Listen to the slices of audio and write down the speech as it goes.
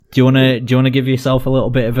Do you wanna give yourself a little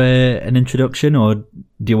bit of an introduction, or do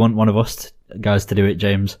you want one of us guys to do it,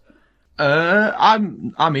 James?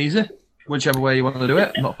 I'm easy. Whichever way you want to do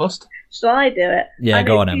it, I'm not fussed. Shall I do it? Yeah,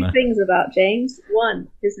 go on, Emma. Two things about James. One,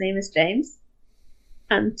 his name is James.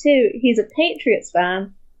 And two, he's a Patriots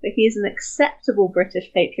fan, but he's an acceptable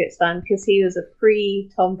British Patriots fan because he was a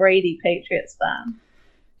pre-Tom Brady Patriots fan.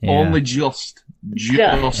 Yeah. Only just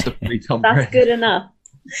a pre-Tom Brady. That's good enough.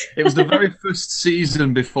 It was the very first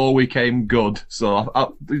season before we came good, so I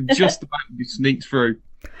just about to be sneaked through.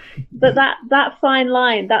 But that fine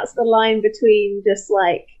line, that's the line between just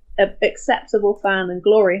like an acceptable fan and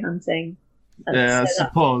glory hunting. And Yeah, I so that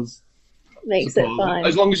suppose. makes it fine.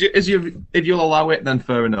 As long as if you'll allow it, then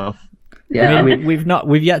fair enough. Yeah, I mean,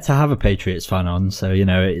 we've yet to have a Patriots fan on, so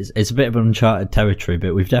it's a bit of uncharted territory,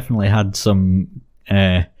 but we've definitely had some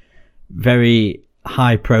very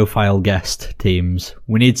high-profile guest teams.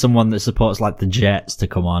 We need someone that supports like the Jets to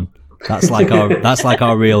come on. That's like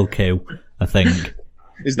our real coup, I think.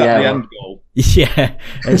 Is that the end goal? Yeah,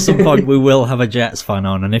 at some point we will have a Jets fan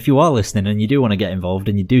on, and if you are listening and you do want to get involved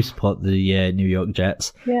and you do support the New York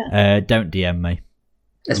Jets, don't DM me.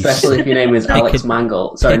 Especially if your name is Alex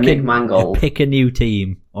Mangold. Sorry, Nick Mangold. Pick a new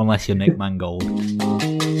team, unless you're Nick Mangold.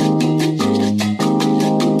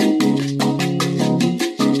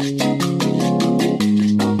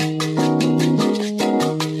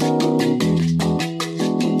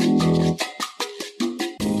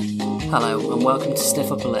 Hello and welcome to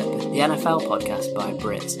Stiff Upper Lip, the NFL podcast by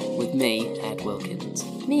Brit, with me, Ed Wilkins.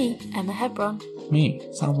 Me, Emma Hebron. Me,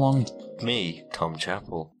 Sam Long. Me, Tom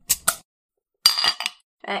Chappell.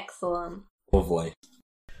 Excellent. Lovely.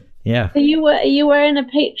 Yeah. Are you wearing a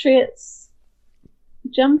Patriots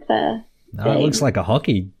jumper? No, it looks like a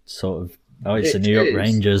hockey sort of. Oh, it's the New York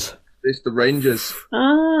Rangers. It's the Rangers.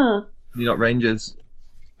 Ah. New York Rangers.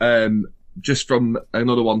 Just from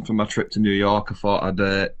another one from my trip to New York, I thought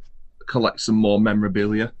I'd collect some more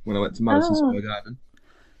memorabilia when I went to Madison Square Garden.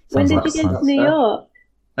 When did you go to New York?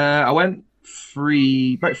 I went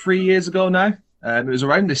about 3 years ago now. It was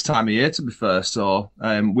around this time of year, to be fair. So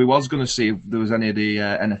we was going to see if there was any of the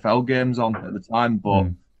NFL games on at the time, but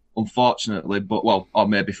unfortunately, or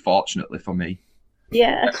maybe fortunately for me,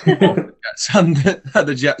 yeah,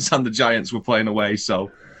 the Jets and the Giants were playing away.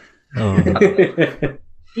 So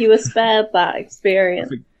you were spared that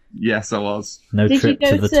experience. Yes, I was. No trip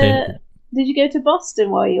to the tip. Did you go to Boston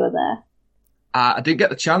while you were there? I didn't get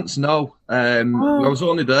the chance, no. I was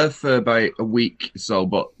only there for about a week or so,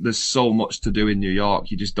 but there's so much to do in New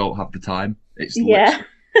York, you just don't have the time. It's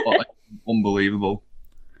unbelievable.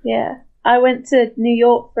 Yeah. I went to New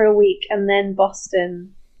York for a week and then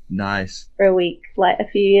Boston Nice. for a week, like a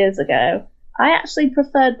few years ago. I actually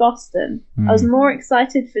preferred Boston. I was more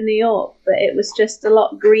excited for New York, but it was just a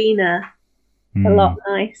lot greener, a lot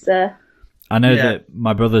nicer. I know that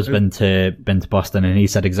my brother's been to Boston, and he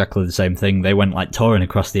said exactly the same thing. They went like touring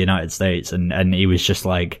across the United States, and he was just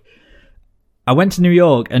like, I went to New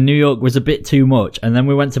York, and New York was a bit too much, and then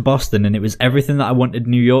we went to Boston, and it was everything that I wanted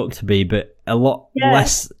New York to be, but a lot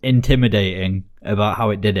less intimidating about how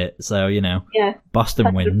it did it. So Boston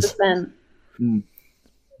 100%. Wins.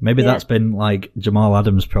 Maybe that's been like Jamal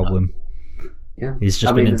Adams' problem. Yeah, he's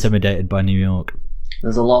just been intimidated by New York.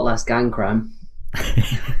 There's a lot less gang crime.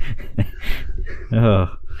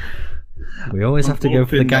 We always have to go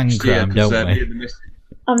for the gang crime, don't we?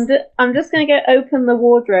 I'm just going to go open the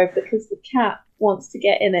wardrobe because the cat wants to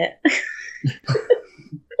get in it.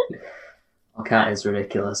 Our cat is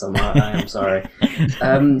ridiculous. I am sorry.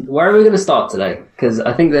 Where are we going to start today? Because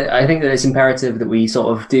I think that it's imperative that we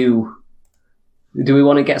sort of do. Do we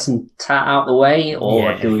want to get some tat out the way,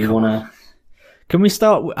 or do we want to? Can we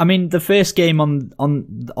start? I mean, the first game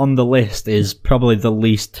on the list is probably the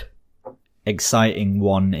least exciting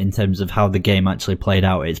one in terms of how the game actually played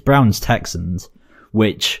out. It's Browns-Texans,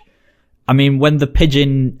 which, I mean, when the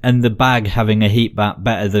pigeon and the bag having a heat bat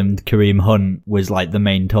better than Kareem Hunt was like the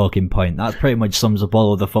main talking point, that pretty much sums up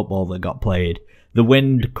all of the football that got played. The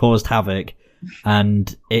wind caused havoc,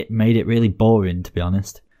 and it made it really boring, to be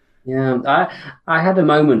honest. Yeah, I had a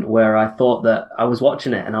moment where I thought that I was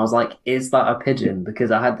watching it and I was like, is that a pigeon?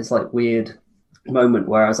 Because I had this like weird moment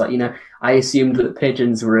where I was like, I assumed that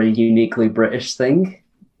pigeons were a uniquely British thing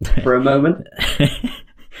for a moment.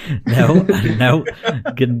 No,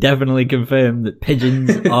 can definitely confirm that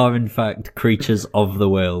pigeons are in fact creatures of the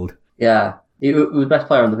world. Yeah, it was best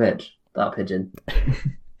player on the pitch, that pigeon.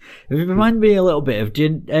 It reminded me a little bit of. Do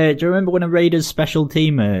you remember when a Raiders special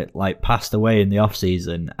teamer like passed away in the off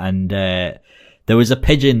season, and there was a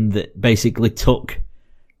pigeon that basically took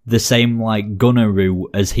the same like gunner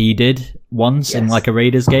route as he did once in like a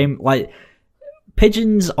Raiders game? Like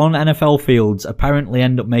Pigeons on NFL fields apparently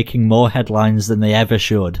end up making more headlines than they ever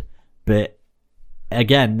should. But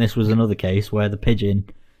again, this was another case where the pigeon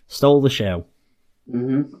stole the show.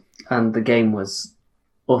 Mm-hmm. And the game was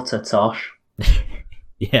utter tosh.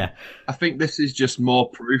 Yeah. I think this is just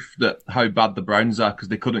more proof that how bad the Browns are because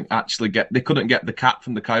they couldn't get the cat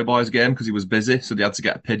from the Cowboys game because he was busy, so they had to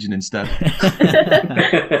get a pigeon instead.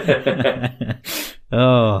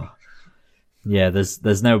 Oh. Yeah,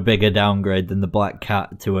 there's no bigger downgrade than the black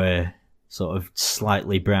cat to a sort of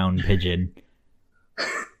slightly brown pigeon.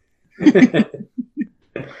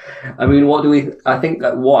 I mean, I think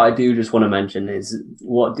that what I do just want to mention is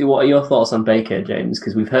what are your thoughts on Baker, James?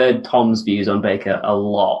 Because we've heard Tom's views on Baker a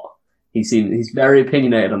lot. He's very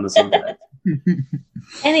opinionated on the subject.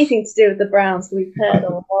 Anything to do with the Browns, we've heard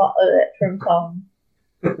a lot of it from Tom,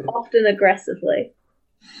 often aggressively.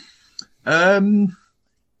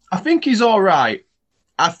 I think he's all right.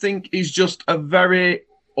 I think he's just a very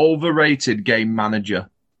overrated game manager,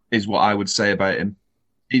 is what I would say about him.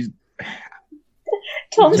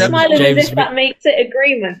 Tom's smiling James, as if that makes it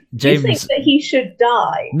agreement. James, you think that he should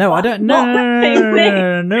die? No, I don't. No.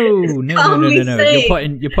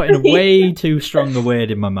 You're putting a way too strong a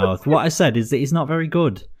word in my mouth. What I said is that he's not very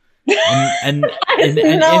good. No.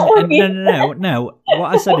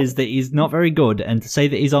 What I said is that he's not very good, and to say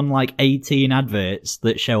that he's on like 18 adverts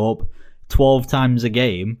that show up 12 times a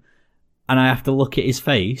game, and I have to look at his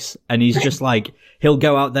face, and he's just like, he'll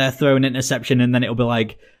go out there, throw an interception, and then it'll be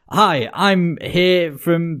like, "Hi, I'm here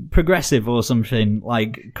from Progressive or something,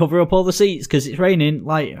 like, cover up all the seats because it's raining."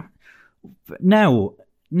 Like, no.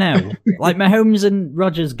 Like, Mahomes and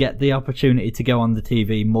Rodgers get the opportunity to go on the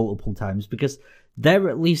TV multiple times because they're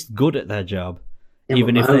at least good at their job,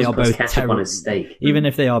 even if they are both terrible. Even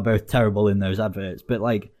if they are both terrible in those adverts, but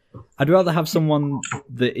like, I'd rather have someone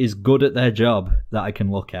that is good at their job that I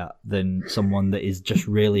can look at than someone that is just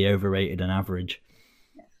really overrated and average.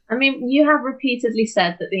 I mean, you have repeatedly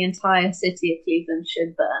said that the entire city of Cleveland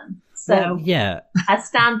should burn. So Well, yeah, I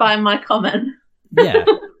stand by my comment. yeah.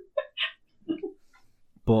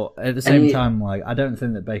 But at the same time, like, I don't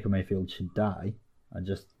think that Baker Mayfield should die. I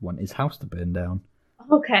just want his house to burn down.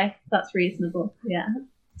 Okay, that's reasonable. Yeah.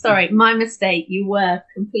 Sorry, my mistake. You were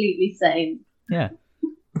completely sane. Yeah.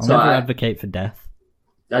 I'll So never I- advocate for death.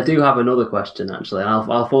 I do have another question, actually, and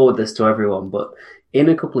I'll forward this to everyone. But in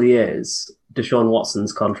a couple of years, Deshaun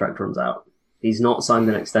Watson's contract runs out. He's not signed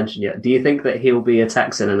an extension yet. Do you think that he'll be a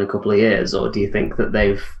Texan in a couple of years, or do you think that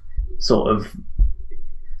they've sort of,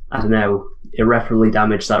 I don't know, irreparably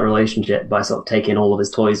damaged that relationship by sort of taking all of his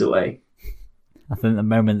toys away? I think the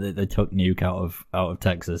moment that they took Nuke out of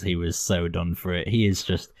Texas, he was so done for it. He is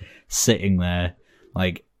just sitting there,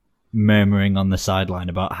 like, murmuring on the sideline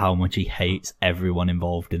about how much he hates everyone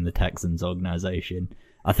involved in the Texans organization.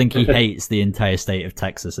 I think he hates the entire state of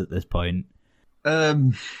Texas at this point.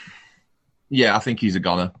 Yeah, I think he's a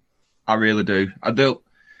goner. I really do.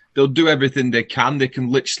 They'll do everything they can. They can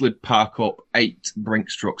literally park up 8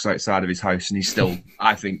 Brinks trucks outside of his house, and he's still.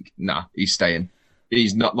 I think, nah, he's staying.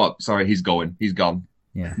 He's not. Look, sorry, he's going. He's gone.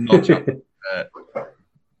 Yeah. No chance.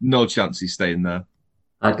 No chance he's staying there.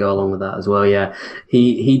 I'd go along with that as well. Yeah,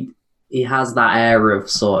 he has that air of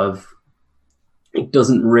sort of, he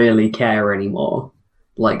doesn't really care anymore.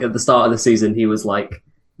 Like at the start of the season, he was like,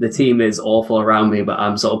 the team is awful around me, but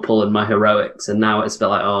I'm sort of pulling my heroics. And now it's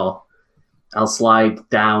felt like, oh, I'll slide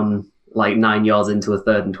down like 9 yards into a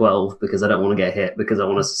 3rd and 12 because I don't want to get hit because I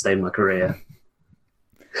want to sustain my career.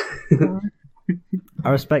 I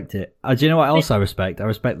respect it. Do you know what else I respect? I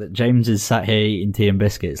respect that James is sat here eating tea and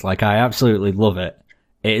biscuits. Like, I absolutely love it.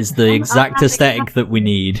 It is the exact having aesthetic that we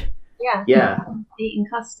need. Yeah. Eating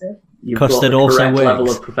custard. You've Custard got the also correct works. level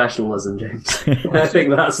of professionalism, James. I think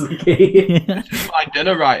that's the key. My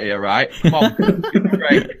dinner right here, right? Come on,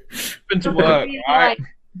 great. Been to work, Really, right? like,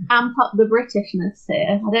 amp up the Britishness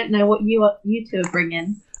here. I don't know what you two are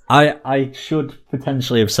bringing. I should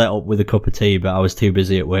potentially have set up with a cup of tea, but I was too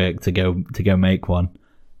busy at work to go make one.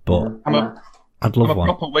 But I'd love I'm a one.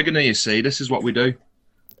 proper Wiganer, you see. This is what we do.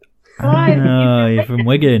 Right. Oh, you're from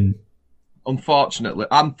Wigan. Unfortunately,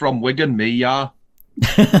 I'm from Wigan, me, yeah.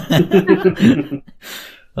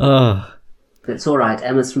 Oh, It's all right.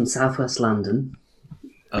 Emma's from Southwest London.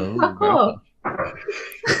 Oh,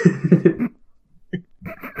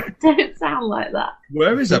 Don't sound like that.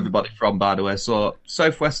 where is everybody from, by the way? So,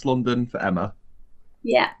 Southwest London for Emma.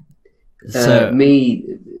 Yeah. so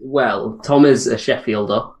Tom is a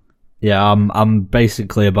Sheffielder. yeah, I'm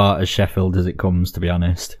basically about as Sheffield as it comes, to be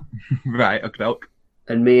honest. Right, okay.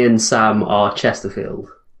 And me and Sam are Chesterfield.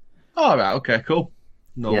 All right, okay, cool.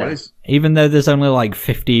 No worries. Even though there's only like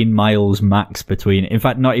 15 miles max between, in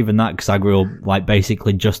fact, not even that, because I grew up like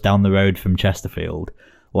basically just down the road from Chesterfield.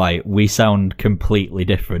 Like, we sound completely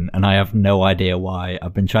different, and I have no idea why.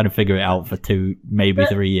 I've been trying to figure it out for 2, maybe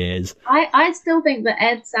 3 years. I still think that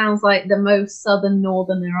Ed sounds like the most southern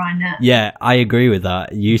northerner I know. Yeah, I agree with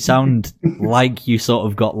that. You sound like you sort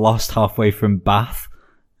of got lost halfway from Bath.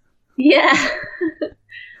 Yeah.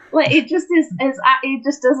 Like, it just it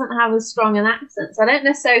just doesn't have as strong an accent. So I don't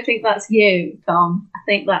necessarily think that's you, Tom. I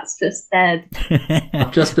think that's just Ed.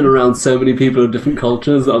 I've just been around so many people of different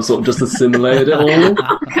cultures that I've sort of just assimilated it all.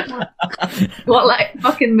 What, like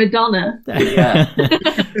fucking Madonna? Yeah.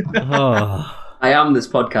 Oh. I am this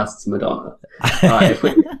podcast's Madonna. Right,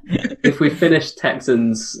 if we finish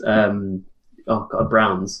Texans, Browns,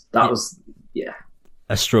 that was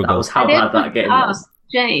a struggle. That was how bad that game was.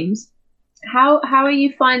 James, how are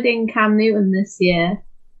you finding Cam Newton this year?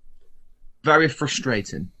 Very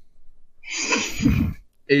frustrating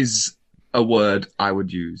is a word I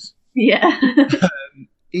would use. Yeah.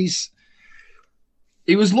 He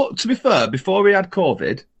was to be fair, before he had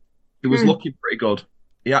COVID, he was looking pretty good.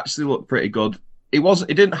 He actually looked pretty good. He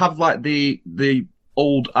didn't have like the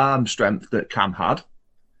old arm strength that Cam had.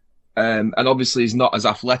 And obviously he's not as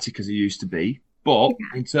athletic as he used to be. But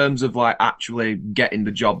in terms of like actually getting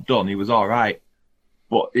the job done, he was all right.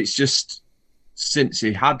 But it's just since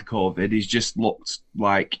he had COVID, he's just looked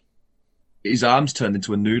like his arms turned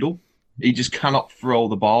into a noodle. He just cannot throw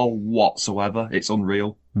the ball whatsoever. It's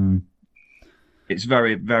unreal. It's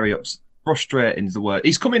very, very frustrating is the word.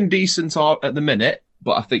 He's coming decent at the minute,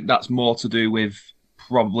 but I think that's more to do with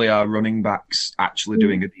probably our running backs actually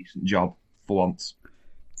doing a decent job for once.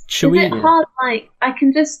 Is it hard? Like, I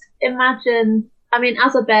can just imagine. I mean,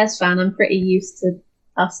 as a Bears fan, I'm pretty used to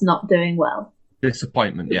us not doing well.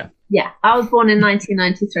 Disappointment, yeah. Yeah, I was born in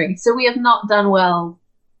 1993, so we have not done well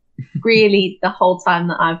really the whole time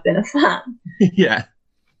that I've been a fan. Yeah.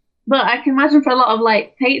 But I can imagine for a lot of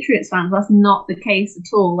like Patriots fans, that's not the case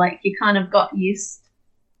at all. Like, you kind of got used,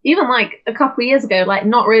 even like a couple of years ago, like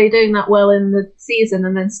not really doing that well in the season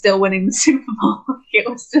and then still winning the Super Bowl. It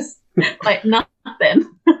was just like nothing.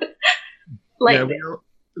 Like,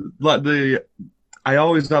 yeah, I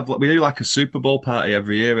always have, we do like a Super Bowl party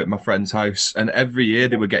every year at my friend's house, and every year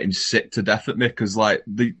they were getting sick to death at me because like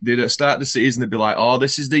they'd start the season, they'd be like, oh,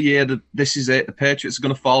 this is the year, this is it, the Patriots are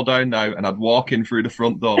going to fall down now, and I'd walk in through the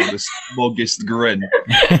front door with the smuggest grin.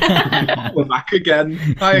 We're back again.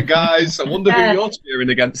 Hiya guys, I wonder who you're cheering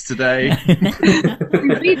against today.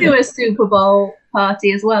 We do a Super Bowl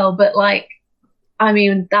party as well, but like, I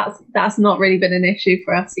mean, that's not really been an issue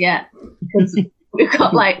for us yet because we've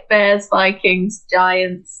got like Bears, Vikings,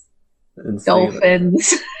 Giants, and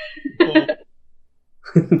Dolphins. Yeah,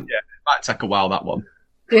 it might take a while, that one.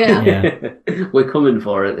 Yeah. We're coming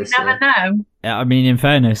for it this year. Never know. Yeah, I mean, in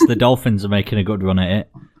fairness, the Dolphins are making a good run at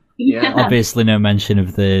it. Yeah. Obviously, no mention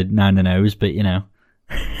of the 9-0s, but you know.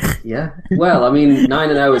 Yeah. Well, I mean,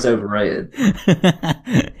 9-0 is overrated.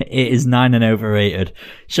 It is 9 and overrated.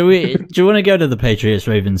 Do you want to go to the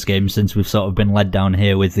Patriots-Ravens game since we've sort of been led down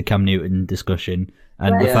here with the Cam Newton discussion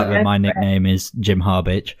and the fact that my nickname is Jim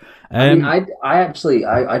Harbitch? I mean, I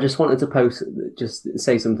just wanted to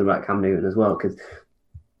say something about Cam Newton as well, because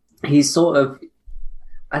he's sort of,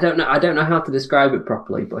 I don't know how to describe it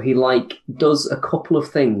properly, but he like does a couple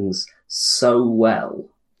of things so well.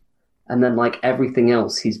 And then, like, everything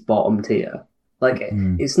else, he's bottom tier. Like,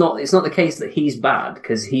 it's not the case that he's bad,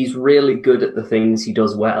 because he's really good at the things he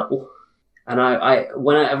does well. And I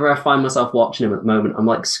whenever I find myself watching him at the moment, I'm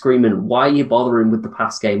like screaming, "Why are you bothering with the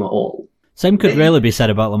pass game at all?" Same could really be said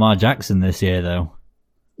about Lamar Jackson this year, though.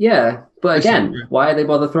 Yeah, but again, why are they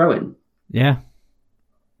bother throwing? Yeah.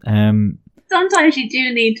 Sometimes you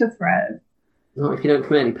do need to throw. Not if you don't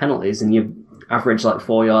commit any penalties and you average like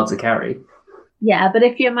 4 yards a carry. Yeah, but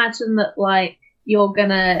if you imagine that, like, you're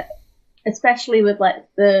gonna, especially with like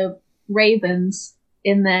the Ravens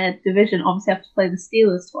in their division, obviously have to play the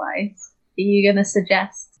Steelers twice. Are you gonna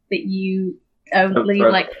suggest that you only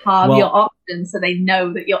like halve your options so they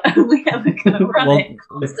know that you're only ever gonna run it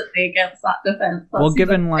constantly against that defense? That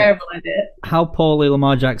given like terrible idea. How poorly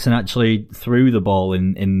Lamar Jackson actually threw the ball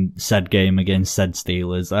in said game against said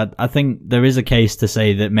Steelers, I think there is a case to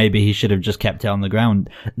say that maybe he should have just kept it on the ground.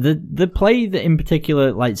 The play that in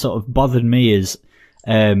particular like sort of bothered me is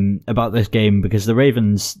about this game because the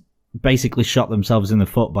Ravens basically shot themselves in the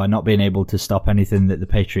foot by not being able to stop anything that the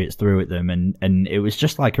Patriots threw at them, and it was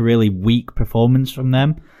just like a really weak performance from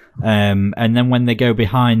them. And then when they go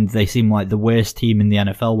behind, they seem like the worst team in the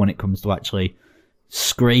NFL when it comes to actually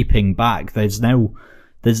scraping back. There's no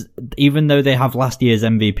even though they have last year's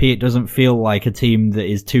MVP, it doesn't feel like a team that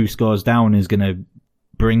is 2 scores down is going to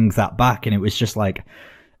bring that back. And it was just like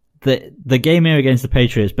the game here against the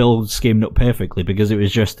Patriots, Bill schemed up perfectly, because it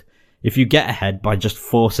was just, if you get ahead by just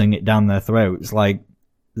forcing it down their throats, like,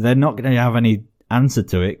 they're not going to have any answer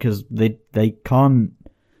to it, because they can't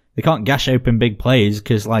gash open big plays,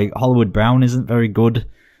 because like Hollywood Brown isn't very good,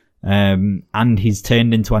 and he's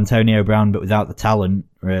turned into Antonio Brown but without the talent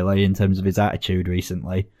really in terms of his attitude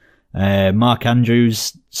recently. Mark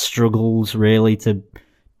Andrews struggles really to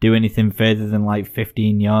do anything further than like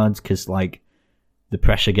 15 yards, because like the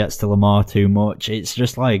pressure gets to Lamar too much. It's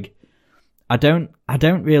just like, I don't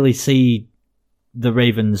really see the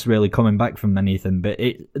Ravens really coming back from anything, but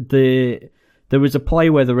there was a play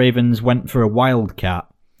where the Ravens went for a wildcat,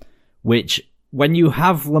 which, when you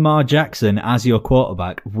have Lamar Jackson as your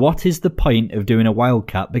quarterback, what is the point of doing a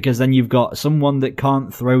wildcat? Because then you've got someone that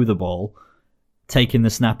can't throw the ball taking the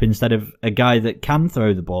snap instead of a guy that can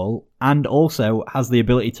throw the ball and also has the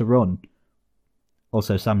ability to run.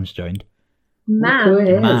 Also, Sam's joined. Man,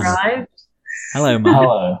 arrived. Hello, man.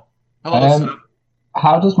 Hello. Hello, sir.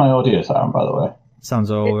 How does my audio sound, by the way? Sounds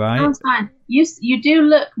all right. Sounds fine. You do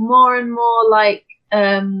look more and more like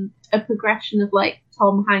a progression of like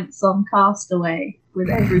Tom Hanks on Castaway with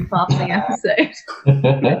every passing episode.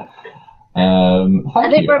 I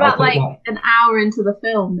think we're about like an hour into the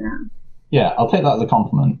film now. Yeah, I'll take that as a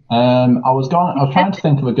compliment. I was trying to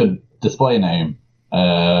think of a good display name,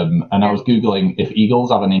 and I was Googling if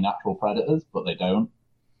eagles have any natural predators, but they don't.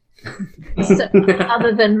 So,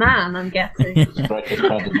 other than man, I'm guessing. The greatest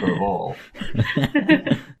predator of all.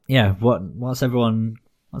 Yeah, what's everyone's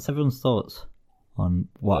thoughts on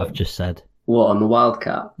what I've just said? What, on the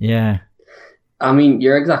Wildcat? Yeah. I mean,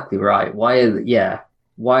 you're exactly right. Why is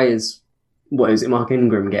Mark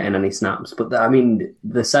Ingram getting any snaps? But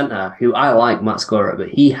the center, who I like, Matt Skura, but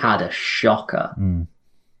he had a shocker. Mm.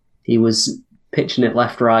 He was pitching it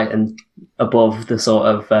left, right, and above the sort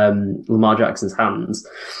of Lamar Jackson's hands.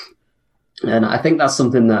 And I think that's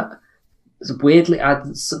something that weirdly,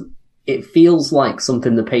 it feels like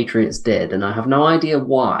something the Patriots did, and I have no idea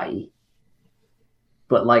why.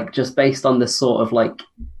 But like, just based on this sort of like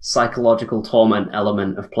psychological torment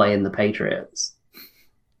element of playing the Patriots.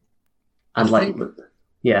 And I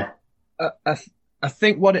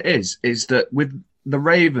think what it is that with the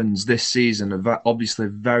Ravens this season are obviously a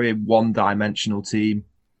very one-dimensional team,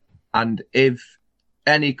 and if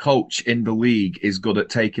any coach in the league is good at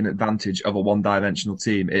taking advantage of a one-dimensional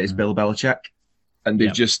team, it is Bill Belichick, and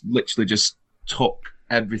they've just literally just took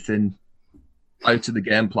everything out of the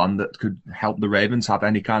game plan that could help the Ravens have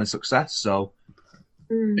any kind of success. So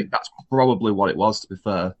I think that's probably what it was, to be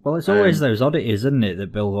fair. Well, it's always those oddities, isn't it,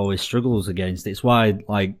 that Bill always struggles against. It's why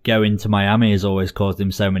like going to Miami has always caused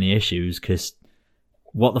him so many issues, because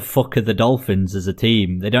what the fuck are the Dolphins as a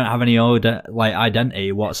team? They don't have any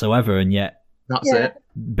identity whatsoever, and yet that's it.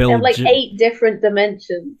 Bill they have like 8 different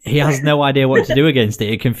dimensions. He has no idea what to do against it.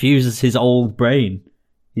 It confuses his old brain.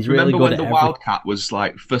 He's really good at Remember when the Wildcat was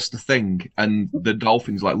like first a thing, and the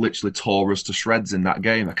Dolphins like literally tore us to shreds in that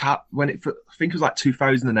game? I think it was like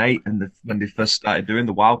 2008, and when they first started doing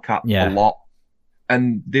the Wildcat a lot,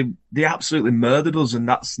 and they absolutely murdered us, and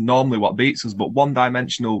that's normally what beats us. But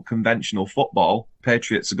one-dimensional conventional football,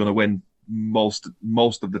 Patriots are going to win most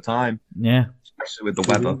of the time. Yeah, especially with the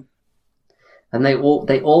weather. And they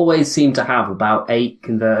always seem to have about 8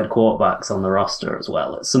 converted quarterbacks on the roster as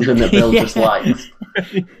well. It's something that Bill just likes.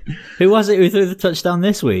 Who was it who threw the touchdown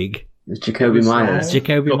this week? It was Jacoby Myers.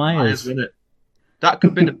 Jacoby Myers. That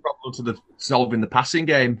could be the problem to solving the passing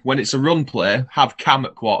game. When it's a run play, have Cam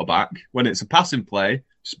at quarterback. When it's a passing play,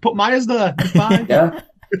 just put Myers there. It's fine. Yeah.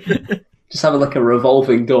 Just have a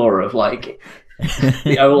revolving door of like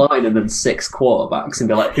the O-line and then 6 quarterbacks, and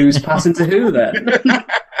be like, who's passing to who then?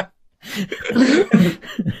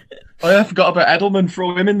 I forgot about Edelman.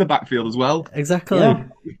 Throw him in the backfield as well. Exactly. Yeah.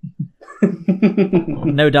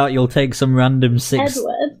 No doubt you'll take some random 6.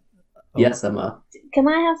 Edward. Yes, Emma. Can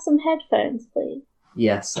I have some headphones, please?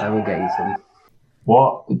 Yes, I will get you some.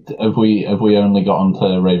 What have we only got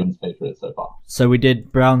onto Ravens Patriots so far? So we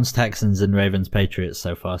did Browns Texans and Ravens Patriots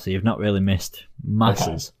so far, so you've not really missed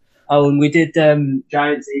masses. Okay. Oh, and we did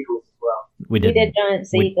Giants Eagles as well. We did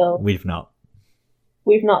Giants Eagles. We've not.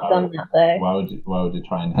 We've not done that though. Why would you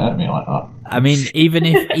try and hurt me like that? I mean, even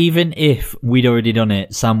if we'd already done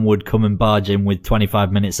it, Sam would come and barge in with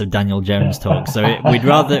 25 minutes of Daniel Jones talk. So I'd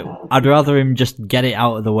rather him just get it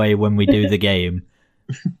out of the way when we do the game.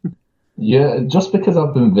 Yeah, just because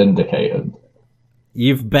I've been vindicated.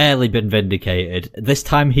 You've barely been vindicated. This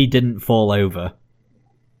time he didn't fall over.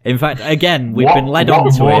 In fact, again, we've What- been led what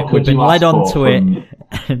onto more it. could We've been you led ask for onto it.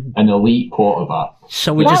 from an elite quarterback?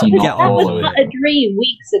 Shall we That just was, get that on was to it? not a dream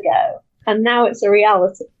weeks ago, and now it's a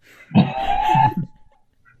reality.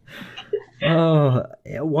 Oh,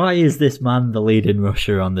 why is this man the leading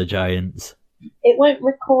rusher on the Giants? It won't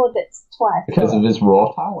record it twice. Because of his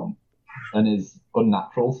raw talent and his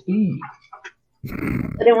unnatural speed.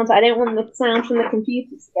 I don't want the sound from the computer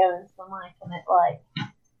to go into the mic and it goes.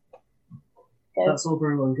 That's all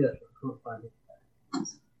very well and good. I can't find it.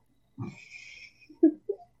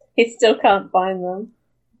 He still can't find them.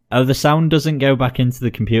 Oh, the sound doesn't go back into the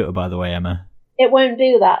computer, by the way, Emma. It won't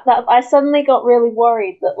do that. I suddenly got really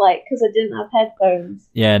worried that, because I didn't have headphones.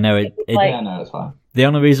 Yeah, no, Like- Yeah, no, it's fine. the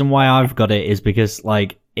only reason why I've got it is because,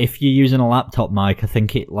 if you're using a laptop mic, I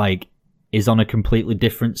think it, is on a completely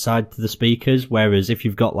different side to the speakers, whereas if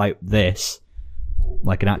you've got, this,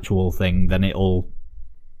 an actual thing, then it'll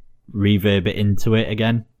reverb it into it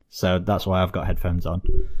again. So that's why I've got headphones on.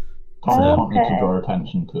 Tom wanted to Okay. draw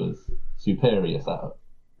attention to his superior setup.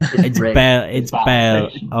 It's rigged. bare, it's Bad bare,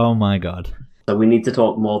 station. oh my god. So we need to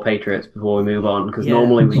talk more Patriots before we move on, because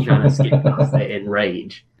normally we kind of skip past it in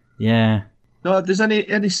rage. Yeah. No, if there's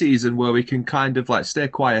any season where we can kind of stay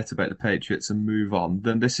quiet about the Patriots and move on,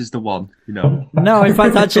 then this is the one, No, in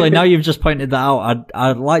fact, actually, now you've just pointed that out,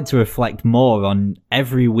 I'd like to reflect more on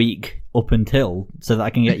every week up until, so that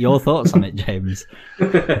I can get your thoughts on it, James. No,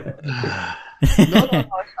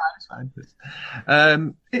 it's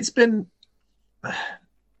fine.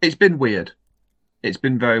 It's been weird. It's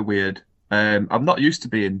been very weird. I'm not used to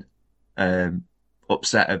being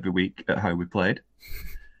upset every week at how we played.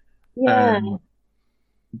 Yeah.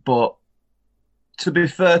 But to be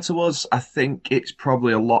fair to us, I think it's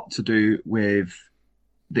probably a lot to do with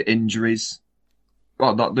the injuries.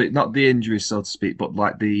 Well, not the injuries, so to speak, but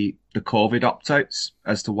the COVID opt-outs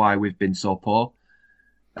as to why we've been so poor.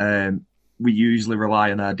 We usually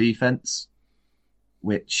rely on our defense,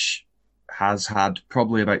 which has had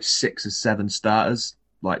probably about 6 or 7 starters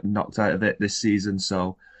knocked out of it this season.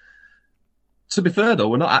 So to be fair though,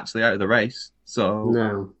 we're not actually out of the race.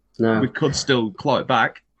 So No. we could still claw it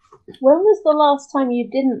back. When was the last time you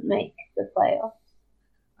didn't make the playoffs?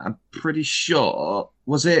 I'm pretty sure,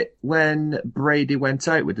 was it when Brady went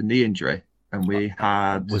out with the knee injury and we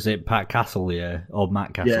had... Was it Pat Castle, yeah? Or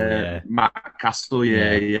Matt Castle, yeah? Matt Castle,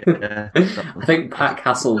 yeah. I think Pat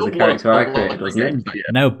Castle's a character I created, wasn't it?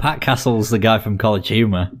 No, Pat Castle's the guy from College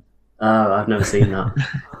Humor. Oh, I've never seen that.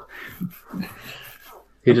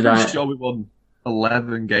 Who did I'm I? sure we won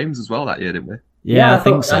 11 games as well that year, didn't we? Yeah, I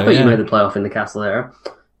think so. I thought yeah. you made the playoff in the Castle era.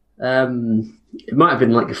 It might have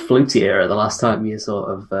been a Flutie era the last time you sort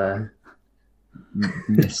of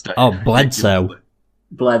Missed it. Oh, Bledsoe.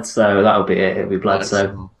 Bledsoe. That would be it. It'd be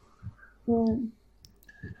Bledsoe. Hmm.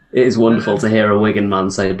 It is wonderful to hear a Wigan man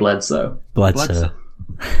say Bledsoe. Bledsoe.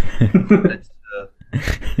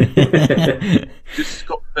 Just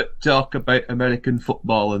got to talk about American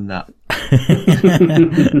football and that.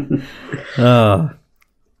 Oh.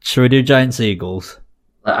 Should we do Giants Eagles?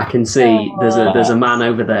 I can see there's a man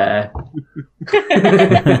over there.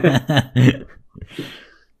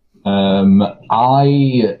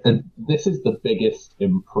 This is the biggest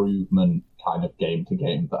improvement kind of game to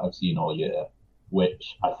game that I've seen all year,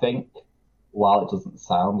 which I think, while it doesn't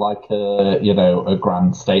sound like a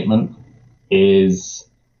grand statement, is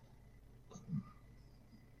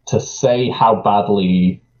to say how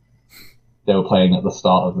badly they were playing at the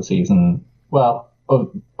start of the season. Well,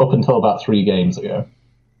 up until about 3 games ago,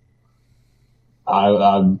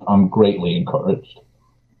 I'm greatly encouraged.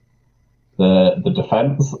 The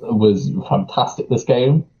defense was fantastic this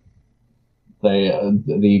game. The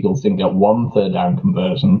Eagles didn't get 1 third down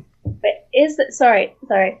conversion. But is that sorry?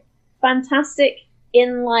 Fantastic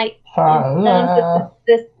in in terms of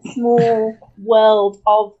the small world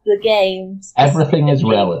of the games. Everything is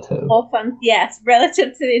relative. Or yes,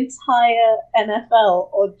 relative to the entire NFL,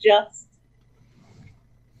 or just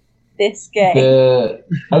this game.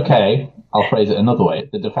 Okay, I'll phrase it another way.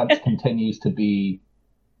 The defense continues to be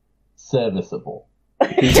serviceable.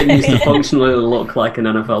 Continues to functionally look like an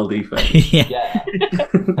NFL defense. Yeah. Yeah,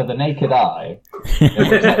 to the naked eye,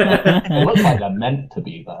 it looks like they're meant to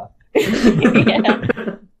be there.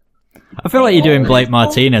 Yeah. I feel like you're doing Blake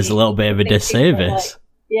Martinez a little bit of a disservice.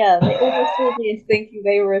 Yeah, they almost told me into thinking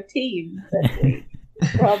they were a team this week,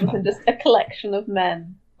 rather than just a collection of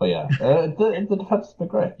men. But yeah, the defense has been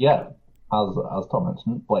great. Yeah, as Tom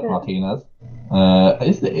mentioned, Blake Martinez.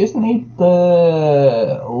 Isn't he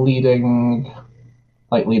the leading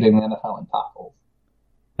the NFL in tackles?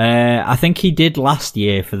 I think he did last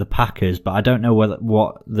year for the Packers, but I don't know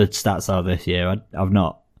what the stats are this year. I've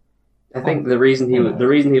not I think the reason he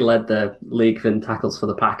led the league in tackles for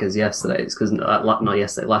the Packers yesterday is because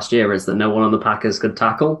last year is that no one on the Packers could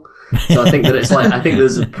tackle. So I think that it's like I think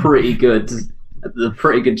there's a pretty good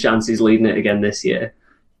chance he's leading it again this year.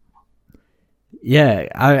 Yeah,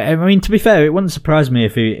 I mean, to be fair, it wouldn't surprise me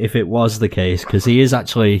if it was the case, because he is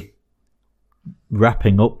actually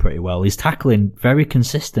wrapping up pretty well. He's tackling very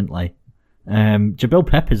consistently. Jabril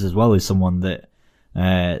Peppers as well is someone that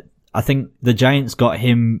I think the Giants got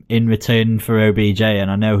him in return for OBJ, and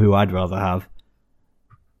I know who I'd rather have.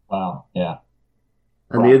 Wow, yeah.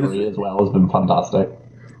 And the other as well has been fantastic.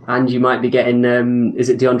 And you might be getting, is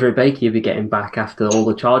it DeAndre Baker you'll be getting back after all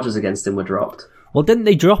the charges against him were dropped? Well, didn't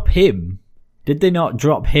they drop him? Did they not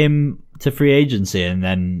drop him to free agency and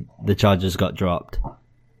then the charges got dropped?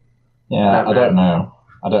 Yeah, I don't know.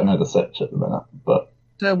 I don't know the sitch at the minute, but...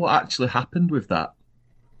 I don't know what actually happened with that.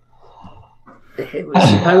 It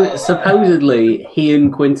was supposedly he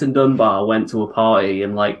and Quinton Dunbar went to a party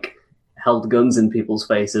and like held guns in people's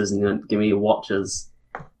faces and went, "Give me your watches."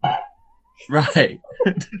 Right.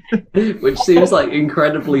 Which seems like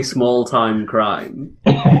incredibly small time crime.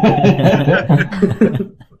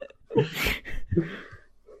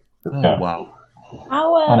 Oh, wow.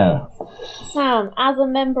 I know. Sam, as a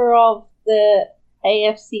member of the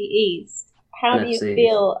AFC East, how do you NFC.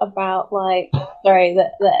 feel about the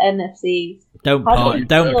NFC East? Don't How do you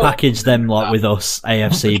feel? package them like with us,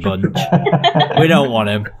 AFC bunch. We don't want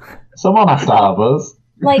him. Someone has to have us.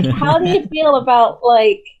 Like, how do you feel about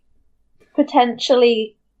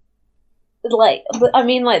potentially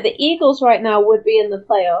the Eagles right now would be in the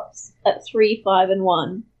playoffs at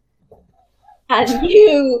 3-5-1, and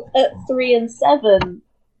you at 3-7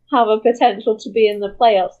 have a potential to be in the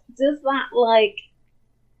playoffs. Does that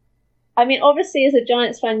obviously as a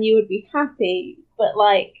Giants fan you would be happy, but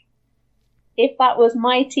if that was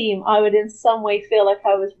my team, I would in some way feel like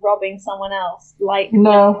I was robbing someone else.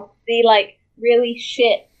 No. The really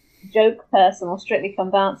shit joke person or Strictly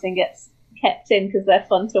Come Dancing gets kept in because they're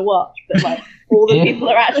fun to watch, but all the people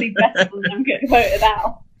that are actually better than them get voted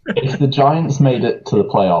out. If the Giants made it to the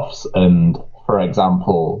playoffs and, for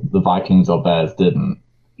example, the Vikings or Bears didn't,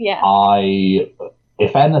 Yeah. I,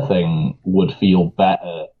 if anything, would feel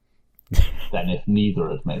better than if neither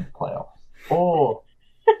had made the playoffs. Or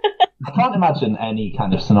I can't imagine any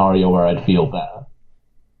kind of scenario where I'd feel better.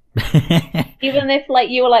 Even if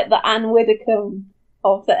you were the Ann Widdecombe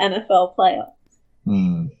of the NFL playoffs.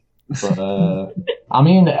 But I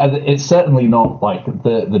mean, it's certainly not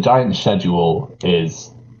the Giants' schedule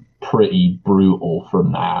is pretty brutal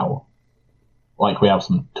from now. We have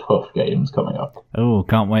some tough games coming up. Oh,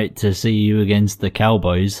 can't wait to see you against the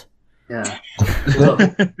Cowboys. Yeah.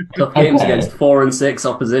 Tough games against 4 and 6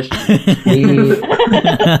 opposition.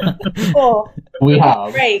 Oh, We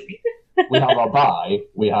have break. we have our bye.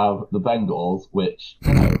 We have the Bengals, which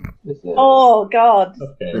Oh, God.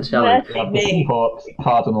 okay. The challenge. We have the Seahawks,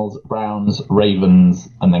 Cardinals, Browns, Ravens,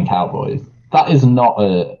 and then Cowboys. That is not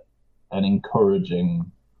an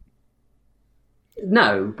encouraging.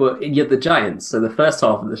 No, but you're the Giants, so the first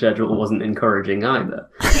half of the schedule wasn't encouraging either.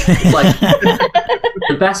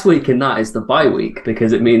 The best week in that is the bye week,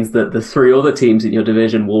 because it means that the 3 other teams in your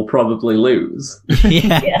division will probably lose.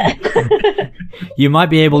 Yeah. You might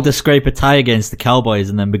be able to scrape a tie against the Cowboys,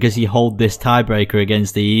 and then because you hold this tiebreaker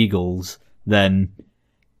against the Eagles, then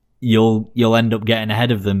you'll end up getting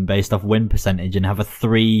ahead of them based off win percentage and have a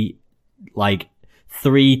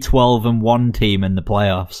 3-12-1 team in the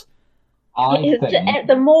playoffs. I think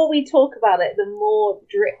The more we talk about it, the more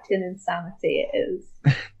dripped in insanity it is.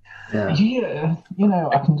 Yeah, I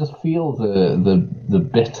can just feel the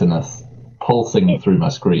bitterness pulsing through my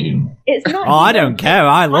screen. It's not. Oh, I don't care.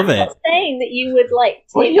 I love I'm it. not saying that you would Well,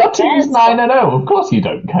 take your the team's Bears 9-0. Of course, you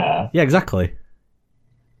don't care. Yeah, exactly.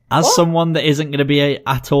 As What? someone that isn't going to be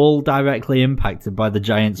at all directly impacted by the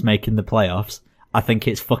Giants making the playoffs, I think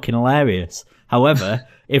it's fucking hilarious. However,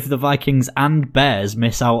 if the Vikings and Bears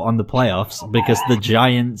miss out on the playoffs because the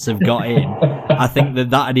Giants have got in, I think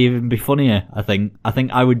that'd even be funnier. I think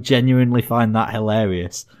I would genuinely find that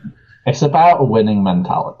hilarious. It's about a winning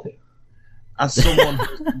mentality. As someone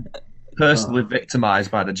personally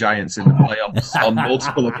victimised by the Giants in the playoffs on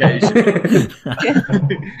multiple occasions,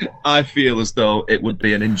 I feel as though it would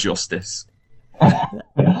be an injustice.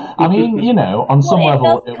 I mean, on some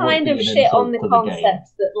level, it does it kind would of be an shit on insult the to game.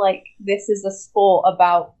 concept that this is a sport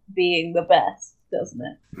about being the best, doesn't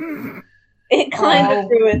it? It kind of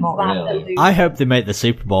ruins not that really. illusion. I hope they make the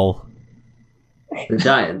Super Bowl. The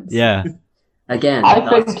Giants. Yeah. Again, I that's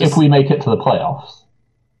think just- if we make it to the playoffs,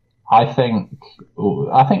 I think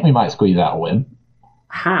we might squeeze out a win.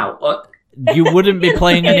 How? You wouldn't be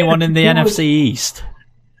playing anyone in the NFC East.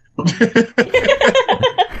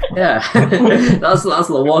 Yeah, that's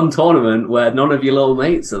the one tournament where none of your little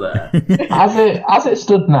mates are there. As it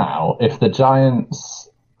stood now, if the Giants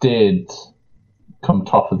did come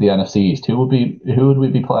top of the NFC East, who would we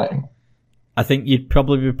be playing? I think you'd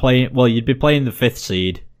probably be playing. Well, you'd be playing the 5th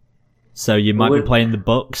seed, so you might be playing the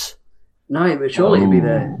Bucks. No, but surely it'd be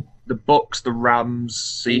the Bucks, the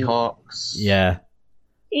Rams, Seahawks. Yeah.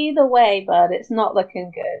 Either way, bud, it's not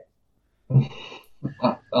looking good.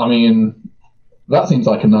 I mean, that seems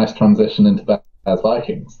like a nice transition into Bears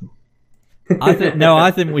Vikings.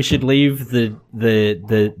 I think we should leave the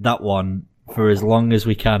that one for as long as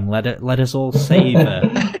we can. Let us all savor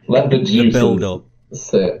Let the the build up.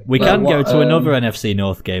 Sit. We can go to another NFC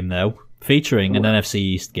North game though, featuring an NFC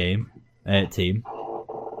East team.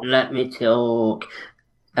 Let me talk.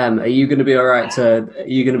 Are you going to be all right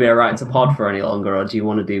to pod for any longer, or do you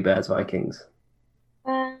want to do Bears Vikings?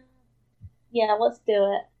 Yeah, let's do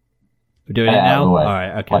it. We're doing it now. All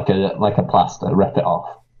right, okay. Like a plaster, rip it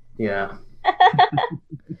off. Yeah.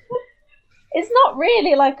 It's not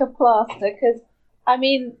really like a plaster because, I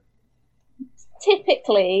mean,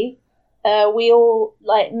 typically, we all,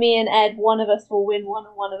 like me and Ed, one of us will win one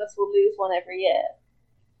and one of us will lose one every year.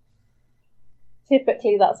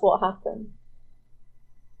 Typically, that's what happens.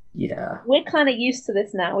 Yeah. We're kind of used to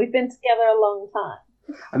this now. We've been together a long time.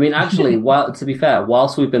 I mean, actually, to be fair,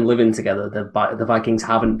 whilst we've been living together, the Vikings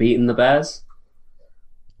haven't beaten the Bears.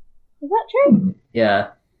 Is that true? Yeah.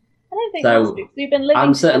 I don't think So, that's true. We've been living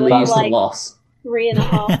I'm together certainly for used to like loss.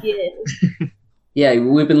 3.5 years. Yeah,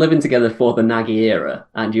 we've been living together for the Nagy era,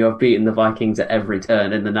 and you have beaten the Vikings at every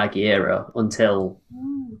turn in the Nagy era until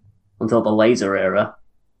the Laser era.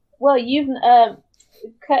 Well,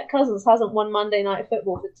 Kirk Cousins hasn't won Monday Night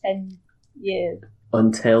Football for 10 years.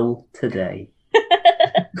 Until today.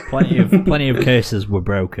 Plenty of curses were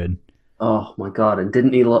broken. Oh my god! And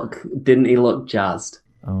didn't he look jazzed?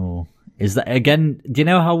 Oh, is that again? Do you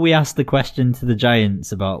know how we asked the question to the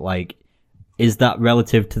Giants about like, is that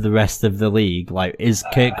relative to the rest of the league? Like, is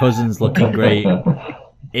Kirk Cousins looking great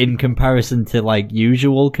in comparison to like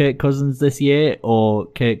usual Kirk Cousins this year, or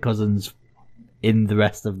Kirk Cousins in the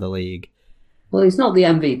rest of the league? Well, he's not the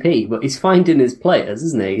MVP, but he's finding his players,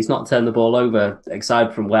 isn't he? He's not turned the ball over,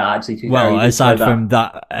 aside from aside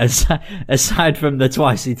from the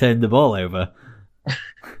twice he turned the ball over.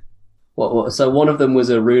 So one of them was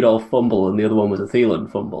a Rudolph fumble, and the other one was a Thielen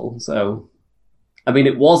fumble. So, I mean,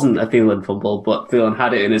 it wasn't a Thielen fumble, but Thielen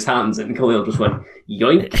had it in his hands, and Khalil just went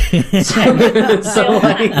yoink.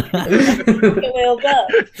 Khalil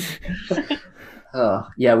does.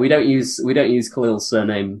 Yeah, we don't use Khalil's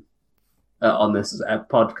surname on this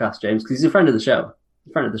podcast, James, because he's a friend of the show.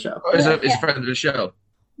 Oh, he's a friend of the show.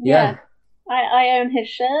 Yeah. I own his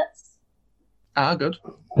shirts. Good.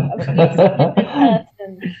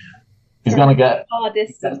 He's gonna get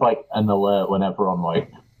distance. like an alert whenever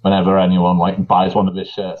anyone like buys one of his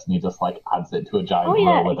shirts, and he just like adds it to a giant. Oh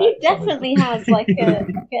yeah, he definitely has like a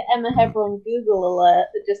Emma Hebron Google alert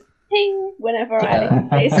that just ping whenever I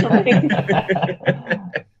say something.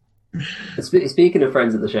 Speaking of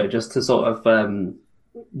friends of the show, just to sort of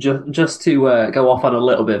just to go off on a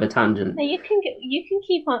little bit of a tangent. No, you can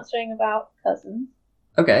keep answering about Cousins.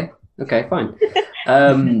 Okay, fine.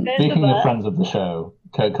 Speaking of friends of the show,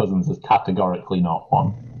 Kirk Cousins is categorically not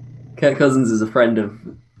one. Kirk Cousins is a friend of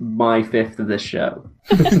my fifth of this show.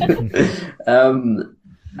 And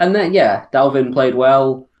then, Dalvin played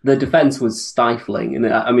well. The defense was stifling. And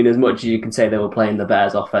I mean, as much as you can say they were playing the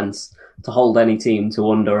Bears offense, to hold any team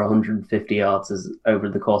to under 150 yards over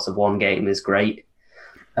the course of one game is great.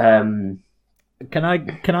 Can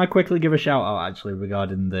I quickly give a shout out actually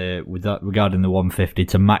regarding the 150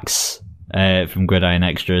 to Max from Gridiron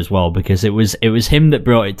Extra as well, because it was him that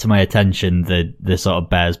brought it to my attention, the sort of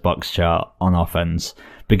Bears box chart on offense,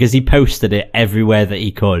 because he posted it everywhere that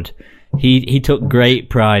he could. He took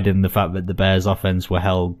great pride in the fact that the Bears offense were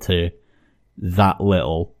held to that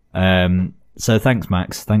little. So thanks,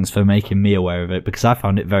 Max. Thanks for making me aware of it, because I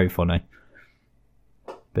found it very funny.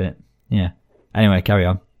 But yeah. Anyway, carry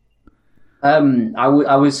on. I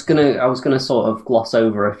was gonna sort of gloss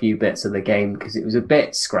over a few bits of the game because it was a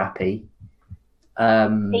bit scrappy.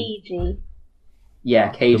 Cagey. Yeah,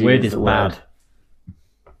 cagey. The word is bad.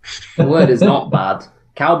 The word is not bad.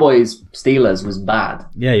 Cowboys Steelers was bad.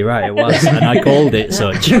 Yeah, you're right. It was, and I called it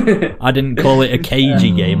such. I didn't call it a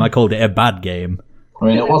cagey game. I called it a bad game. I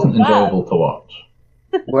mean, it wasn't enjoyable to watch.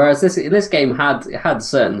 Whereas this game had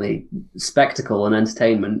certainly spectacle and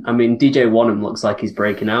entertainment. I mean, DJ Wonnum looks like he's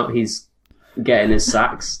breaking out. He's getting his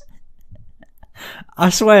sacks. I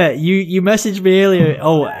swear, you messaged me earlier.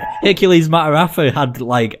 Oh, Hercules Matarafa had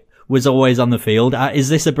like was always on the field. Is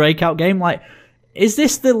this a breakout game? Like, is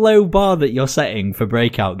this the low bar that you're setting for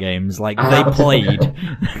breakout games? Like, they played.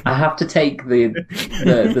 I have to take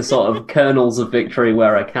the sort of kernels of victory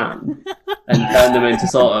where I can and turn them into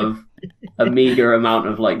sort of a meager amount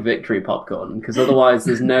of like victory popcorn, because otherwise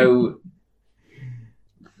there's no...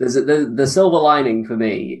 The silver lining for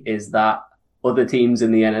me is that other teams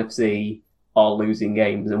in the NFC are losing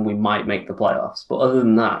games and we might make the playoffs. But other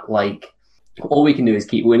than that, like, all we can do is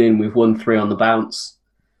keep winning. We've won 3 on the bounce.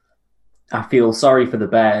 I feel sorry for the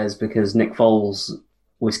Bears because Nick Foles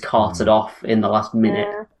was carted off in the last minute.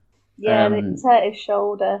 Yeah, it's hurt his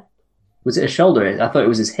shoulder. Was it a shoulder? I thought it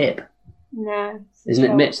was his hip. No. Isn't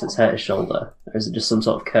it Mitch that's hurt his shoulder? Or is it just some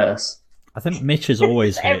sort of curse? I think Mitch has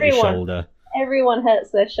always hurt his shoulder. Everyone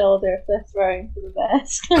hurts their shoulder if they're throwing for the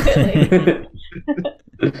Bears.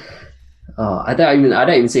 I don't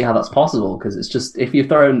even see how that's possible, because it's just if you're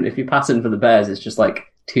passing for the Bears, it's just like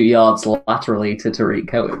 2 yards laterally to Tariq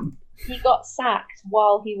Cohen. He got sacked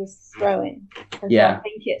while he was throwing. And Yeah. so I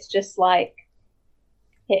think it's just like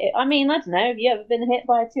hit. I mean, I don't know. Have you ever been hit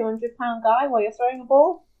by a 200-pound guy while you're throwing a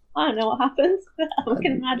ball? I don't know what happens. I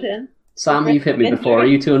can imagine. Sam, you've hit me before. Are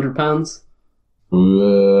you 200 pounds?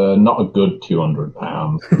 Not a good 200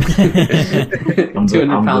 pounds.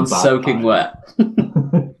 200 pounds soaking wet.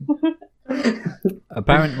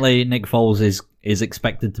 Apparently, Nick Foles is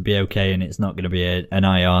expected to be okay, and it's not going to be an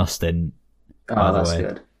IR stint. Oh, that's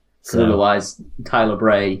good. So otherwise, Tyler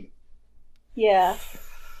Bray. Yeah.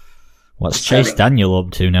 What's Chase Daniel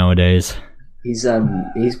up to nowadays? He's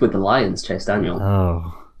with the Lions, Chase Daniel.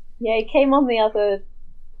 Oh. Yeah, he came on the other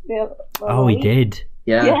he did.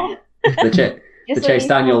 Yeah. The Chase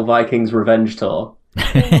Daniel Vikings Revenge Tour.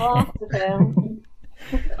 I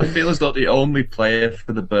feel as though the only player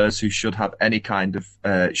for the Bears who should have any kind of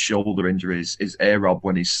shoulder injuries is A-Rob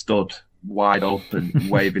when he's stood wide open,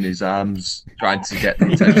 waving his arms, trying to get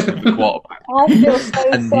the attention of the quarterback. I feel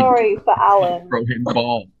so sorry for Allen. Throw him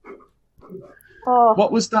ball. Oh.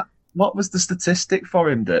 What was that? What was the statistic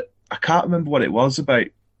for him that I can't remember what it was about?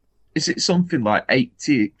 Is it something like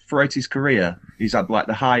 80 throughout his career? He's had like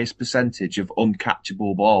the highest percentage of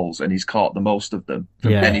uncatchable balls, and he's caught the most of them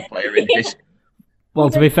from any player in history. Well,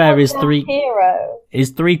 to be fair, his three hero.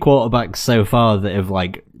 His 3 quarterbacks so far that have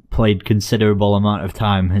like played considerable amount of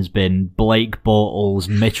time has been Blake Bortles,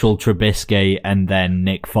 Mitchell Trubisky, and then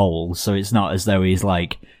Nick Foles. So it's not as though he's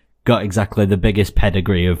like got exactly the biggest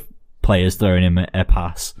pedigree of players throwing him a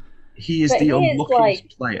pass. He is the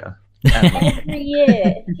unluckiest player. Every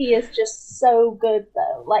year he is just so good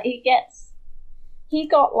though. Like he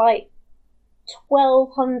got like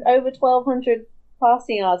over 1,200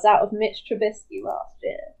 passing yards out of Mitch Trubisky last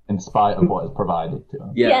year. In spite of what is provided to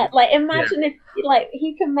him. Yeah, like imagine if like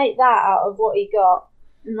he can make that out of what he got.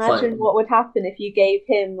 Imagine what would happen if you gave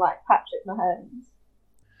him like Patrick Mahomes.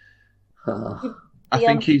 I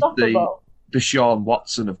think he's the Deshaun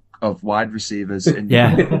Watson of wide receivers. And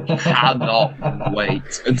cannot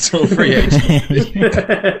wait until free agency.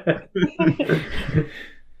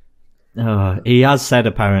 He has said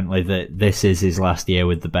apparently that this is his last year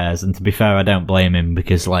with the Bears, and to be fair, I don't blame him,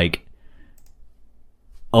 because like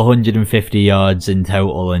 150 yards in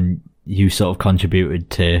total, and you sort of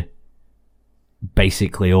contributed to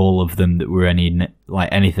basically all of them that were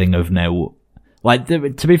anything of note. Like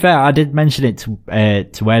to be fair, I did mention it to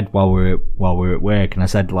Ed while we were at work, and I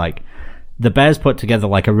said like the Bears put together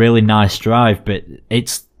like a really nice drive, but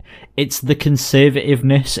it's the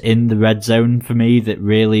conservativeness in the red zone for me that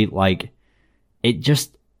really like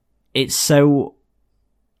it's so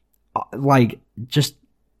like just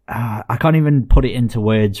I can't even put it into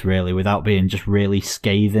words really without being just really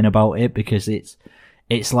scathing about it, because it's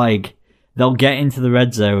like they'll get into the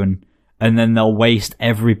red zone and then they'll waste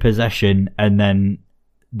every possession, and then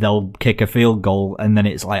they'll kick a field goal, and then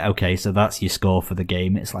it's like, okay, so that's your score for the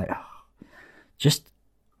game. It's like, just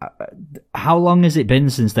how long has it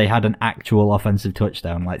been since they had an actual offensive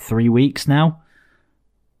touchdown? Like 3 weeks now?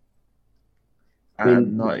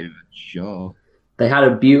 I'm not even sure. They had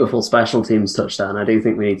a beautiful special teams touchdown. I do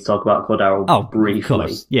think we need to talk about Cordero briefly. Of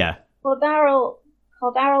course. Yeah. Cordero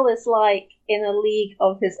is like in a league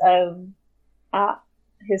of his own at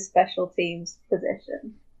his special teams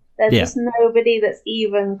position. There's just nobody that's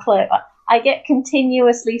even close. I get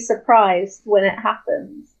continuously surprised when it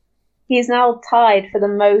happens. He's now tied for the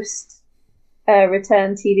most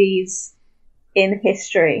return TDs in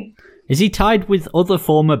history. Is he tied with other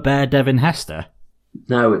former Bear Devin Hester?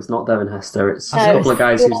 No, it's not Devin Hester. It's a couple of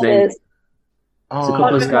guys whose names. I don't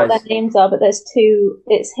know what their names are, but there's 2.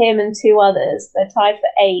 It's him and 2 others. They're tied for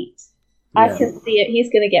 8. I can see it.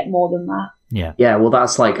 He's going to get more than that. Yeah. Yeah, well,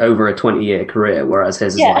 that's like over a 20-year career, whereas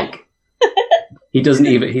his is Yeah. like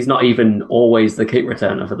he's not even always the kick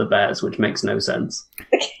returner for the Bears, which makes no sense.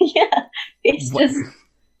 Yeah, he's What-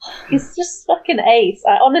 just fucking ace.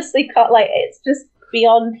 I honestly can't, like, it's just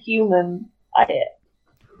beyond human.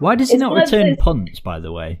 Why does he It's not one of return those- punts, by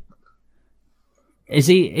the way? Is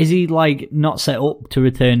he like not set up to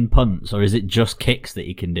return punts, or is it just kicks that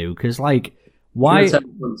he can do? Because like, why? He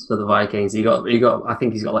returned punts for the Vikings. He got. I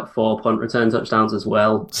think he's got like 4 punt return touchdowns as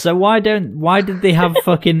well. So why did they have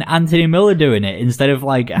fucking Anthony Miller doing it instead of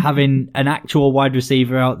like having an actual wide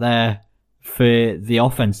receiver out there for the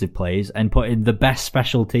offensive plays and putting the best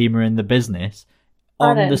special teamer in the business I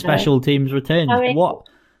on don't the know. special teams returns? I mean, What?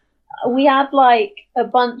 We had like a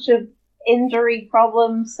bunch of injury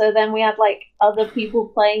problems, so then we had like other people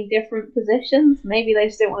playing different positions. Maybe they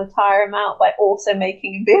just didn't want to tire him out by also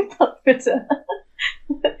making him be a punt returner.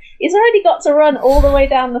 He's already got to run all the way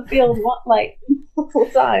down the field, multiple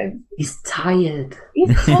times. He's tired.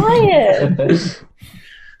 He's tired.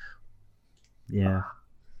 Yeah.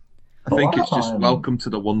 I think Well, it's just welcome to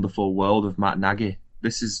the wonderful world of Matt Nagy.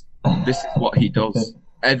 This is what he does.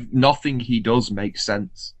 And nothing he does makes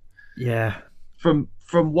sense. Yeah. From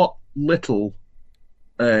what little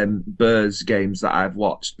Bears games that I've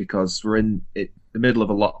watched, because we're in the middle of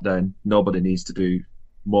a lockdown, nobody needs to do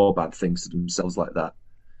more bad things to themselves like that.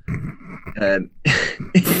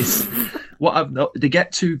 It's, what I've they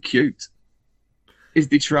get too cute. Is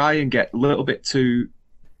they try and get a little bit too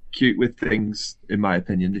cute with things, in my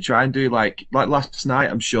opinion. They try and do like last night.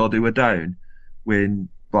 I'm sure they were down when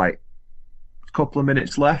like a couple of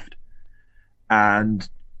minutes left, and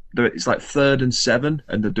it's like 3rd and 7,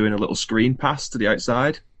 and they're doing a little screen pass to the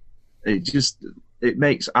outside. It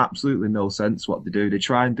makes absolutely no sense what they do. They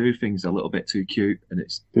try and do things a little bit too cute, and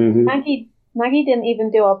it's Mm-hmm. Maggie didn't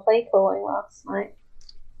even do our play calling last night.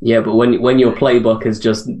 Yeah, but when your playbook is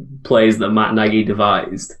just plays that Matt Nagy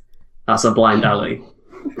devised, that's a blind alley.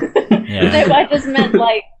 Yeah. No, I just meant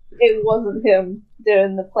like it wasn't him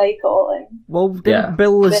doing the play calling. Well, didn't Yeah.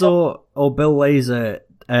 Bill Lazor or Bill Lazor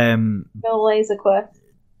Bill Laserquist.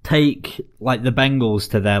 take like the Bengals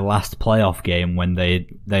to their last playoff game when they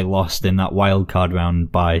lost in that wild card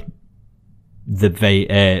round by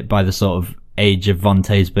the sort of age of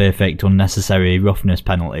Vontae's perfect unnecessary roughness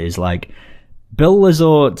penalties? Like, Bill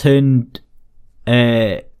Lazor turned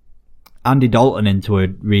Andy Dalton into a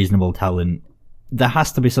reasonable talent. There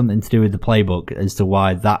has to be something to do with the playbook as to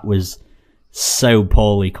why that was so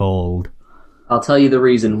poorly called. I'll tell you the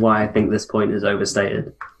reason why I think this point is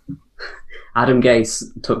overstated. Adam Gase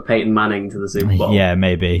took Peyton Manning to the Super Bowl. Yeah,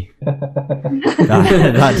 maybe.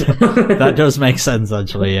 that does make sense,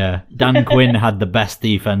 actually, yeah. Dan Quinn had the best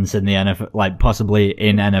defense in the NFL, like possibly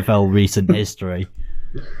in NFL recent history.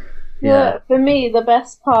 Yeah, for me, the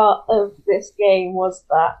best part of this game was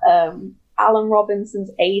that Allen Robinson's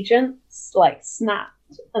agents like snapped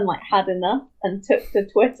and like had enough and took to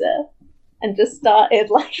Twitter and just started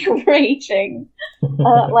like raging,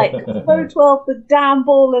 like throw 12 the damn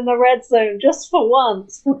ball in the red zone just for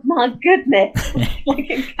once. My goodness, like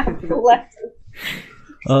in capital letters.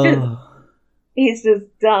 He's just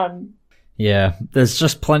done. Yeah, there's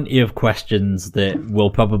just plenty of questions that will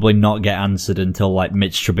probably not get answered until like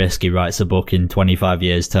Mitch Trubisky writes a book in 25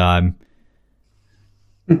 years' time.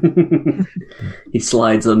 He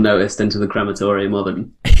slides unnoticed into the crematorium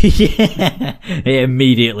oven. Yeah, he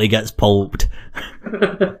immediately gets pulped.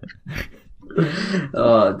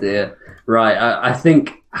 Oh dear. Right, I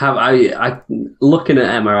think looking at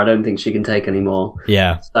Emma, I don't think she can take any more.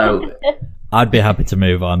 Yeah, So I'd be happy to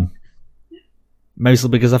move on. Mostly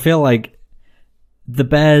because I feel like the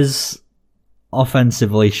Bears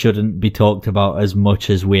offensively shouldn't be talked about as much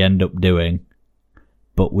as we end up doing.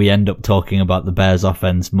 But we end up talking about the Bears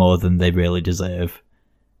offense more than they really deserve.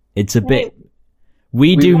 It's a bit...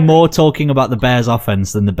 We do more talking about the Bears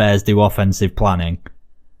offense than the Bears do offensive planning.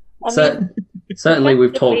 certainly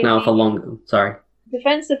we've talked now for long. Sorry.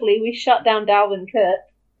 Defensively, we shut down Dalvin Cook.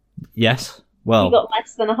 Yes? He Well, got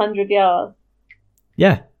less than 100 yards.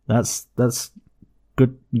 yeah, that's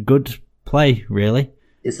good play, really.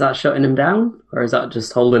 Is that shutting him down, or is that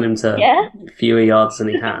just holding him to Yeah? fewer yards than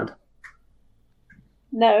he had?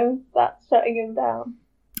 No, that's shutting him down.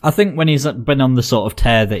 I think when he's been on the sort of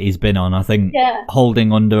tear that he's been on, I think Yeah.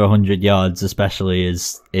 holding under 100 yards especially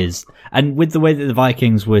is... And with the way that the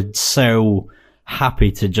Vikings were so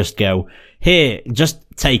happy to just go, here, just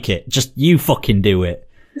take it. Just you fucking do it.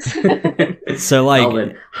 So like...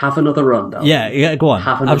 Dalvin, have another run, Dalvin. Yeah, go on.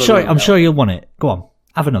 Have I'm another sure run, I'm sure Dalvin. you'll want it. Go on.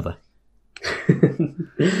 Have another.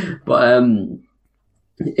 But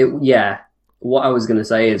what I was going to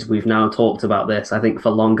say is we've now talked about this, I think,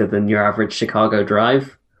 for longer than your average Chicago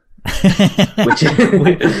drive.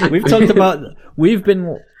 We've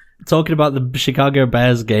been talking about the Chicago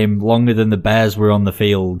Bears game longer than the Bears were on the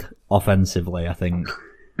field offensively, I think.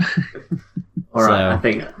 All right, I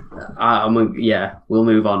think we'll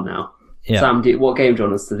move on now. Yeah. Sam, what game do you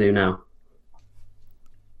want us to do now?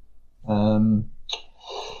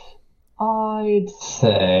 I'd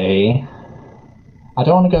say I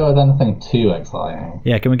don't want to go with anything too exciting.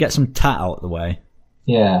 Yeah, can we get some tat out of the way?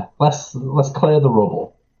 Yeah, let's clear the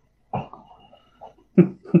rubble.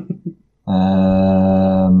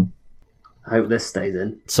 I hope this stays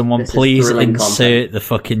in. Someone please insert the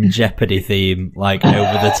fucking Jeopardy theme, like, over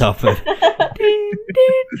the top of.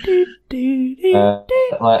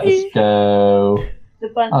 Let's go.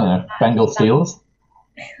 I don't know, Bengals Steelers.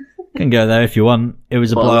 Can go there if you want. It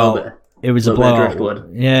was a blowout. It was a blowout.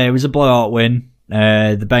 Yeah, it was a blowout win.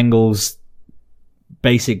 The Bengals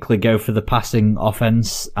basically go for the passing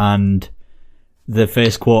offense, and the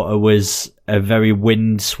first quarter was a very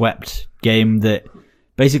wind-swept game that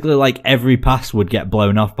basically, like, every pass would get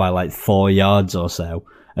blown off by like 4 yards or so,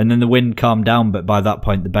 and then the wind calmed down. But by that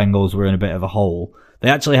point, the Bengals were in a bit of a hole. They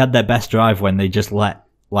actually had their best drive when they just let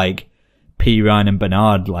like P. Ryan and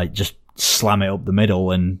Bernard like just slam it up the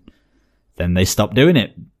middle, and then they stopped doing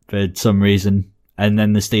it for some reason. And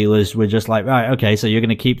then the Steelers were just like, right, okay, so you're going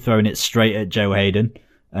to keep throwing it straight at Joe Hayden.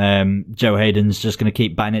 Joe Hayden's just going to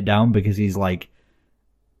keep batting it down because he's like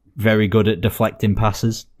very good at deflecting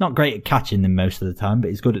passes. Not great at catching them most of the time, but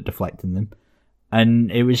he's good at deflecting them.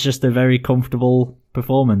 And it was just a very comfortable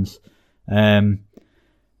performance. Ben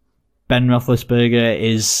Roethlisberger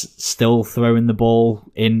is still throwing the ball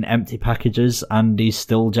in empty packages, and he's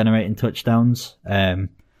still generating touchdowns.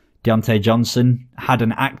 Deontay Johnson had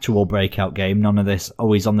an actual breakout game. None of this,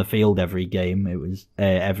 he's on the field every game. It was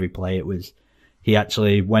every play. He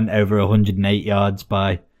actually went over 108 yards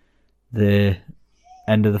by the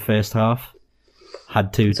end of the first half. So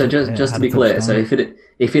just to be clear, so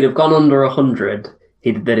if he'd have gone under 100,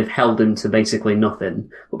 they'd have held him to basically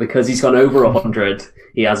nothing. But because he's gone over 100,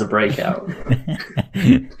 he has a breakout.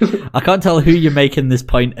 I can't tell who you're making this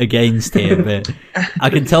point against here, but I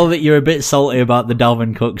can tell that you're a bit salty about the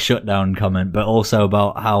Dalvin Cook shutdown comment, but also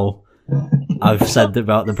about how I've said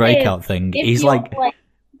about the breakout thing. He's like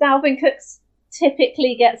Dalvin Cook's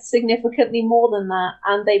typically gets significantly more than that,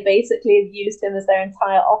 and they basically have used him as their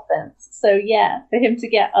entire offense. So yeah, for him to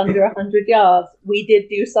get under 100 yards, we did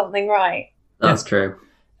do something right. That's true.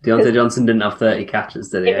 Deontay Johnson didn't have 30 catches,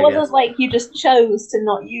 did he? It wasn't like you just chose to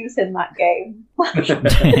not use him that game.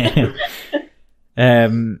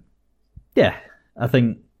 Yeah, I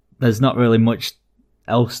think there's not really much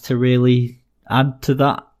else to really add to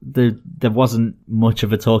that. There wasn't much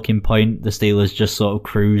of a talking point. The Steelers just sort of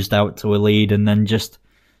cruised out to a lead and then just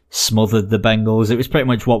smothered the Bengals. It was pretty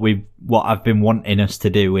much what I've been wanting us to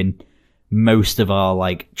do in most of our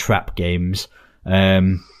like trap games.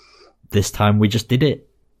 This time we just did it.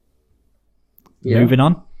 Yeah. Moving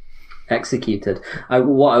on. Executed.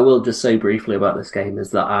 What I will just say briefly about this game is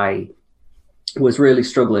that I was really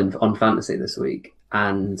struggling on fantasy this week,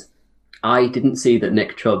 and I didn't see that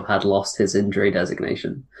Nick Chubb had lost his injury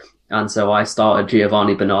designation. And so I started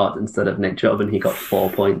Giovanni Bernard instead of Nick Chubb, and he got 4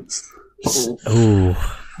 points. Ooh.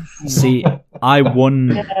 See, I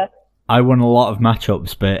won a lot of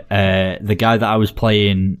matchups, but the guy that I was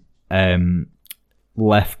playing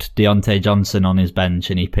left Deontay Johnson on his bench,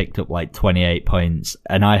 and he picked up like 28 points.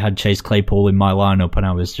 And I had Chase Claypool in my lineup, and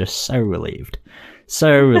I was just so relieved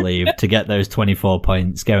to get those 24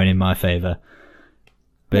 points going in my favour.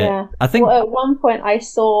 But yeah. I think at one point I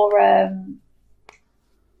saw, I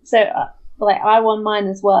won mine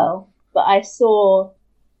as well, but I saw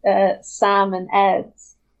Sam and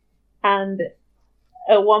Ed's, and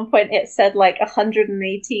at one point it said like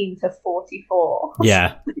 118 to 44.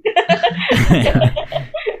 Yeah.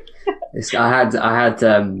 I had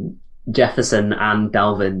Jefferson and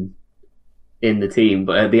Dalvin in the team,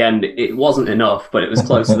 but at the end it wasn't enough, but it was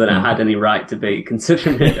closer than it had any right to be,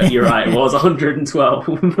 considering it, you're right, it was 112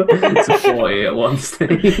 to 40 at one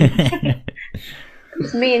stage.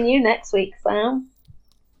 It's me and you next week, Sam.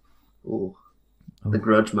 Ooh, the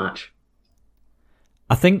grudge match.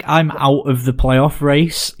 I think I'm out of the playoff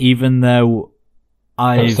race, even though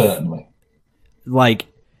I've certainly, like,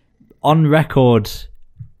 on record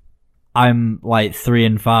I'm like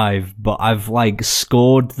 3-5, but I've like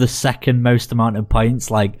scored the second most amount of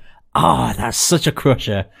points. Like, that's such a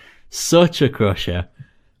crusher.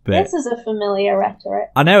 But this is a familiar rhetoric.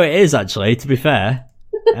 I know it is, actually, to be fair.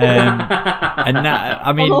 And that,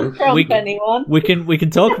 I mean, we can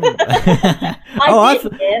talk about.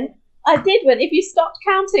 I did win. If you stopped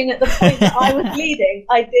counting at the point that I was leading,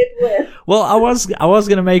 I did win. Well, I was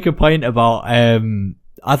going to make a point about.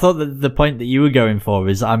 I thought that the point that you were going for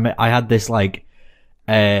is I had this like.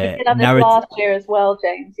 We did have this last year as well,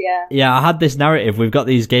 James. Yeah. Yeah, I had this narrative. We've got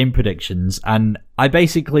these game predictions, and I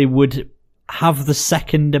basically would have the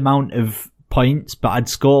second amount of points, but I'd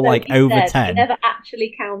score over 10. You never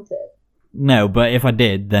actually counted. No, but if I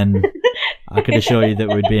did, then I could assure you that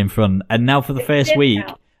we'd be in front. And now for the first week,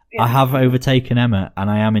 I have overtaken Emma, and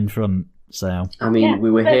I am in front. So I mean, we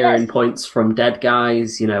were hearing points from dead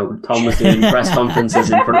guys. Tom was doing press conferences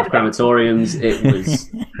in front of crematoriums. It was.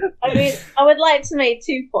 I mean, I would like to make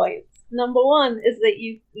 2 points. Number one is that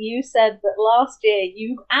you said that last year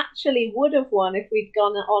you actually would have won if we'd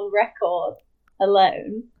gone on record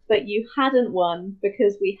alone, but you hadn't won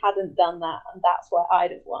because we hadn't done that, and that's why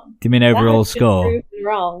I'd have won. Do you mean overall score? Proven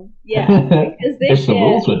wrong. Yeah, because this if the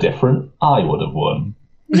rules were different, I would have won.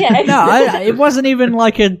 Yeah. No, it wasn't even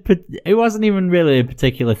it wasn't even really a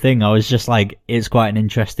particular thing. I was just like, it's quite an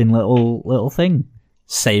interesting little thing.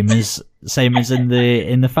 Same as in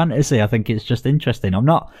the fantasy. I think it's just interesting. I'm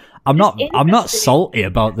not salty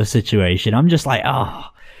about the situation. I'm just like,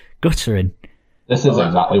 guttering. This is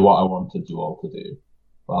exactly what I wanted you all to do.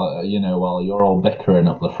 Well, while you're all bickering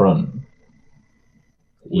up the front,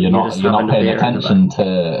 you're not paying attention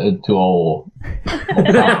to all.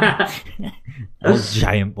 Those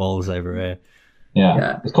giant balls over here.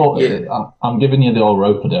 Yeah. It's called. I'm giving you the old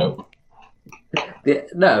rope-a-dope.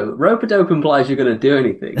 No, rope-a-dope implies you're going to do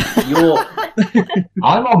anything.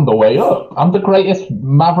 I'm on the way up. I'm the greatest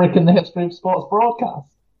maverick in the history of sports broadcast.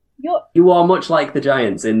 You are much like the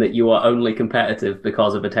Giants in that you are only competitive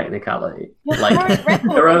because of a technicality.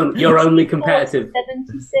 You're only competitive.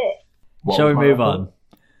 76. Shall we move on?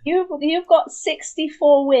 You've got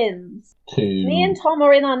 64 wins. Me and Tom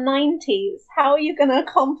are in our 90s. How are you going to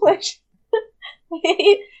accomplish?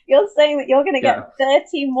 You're saying that you're going to get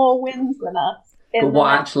 30 more wins than us. But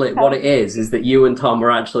what it is that you and Tom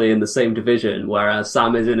are actually in the same division, whereas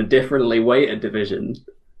Sam is in a differently weighted division.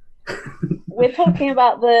 We're talking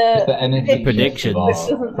about the predictions.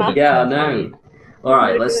 Yeah, I know. All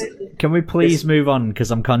right, Can we please move on?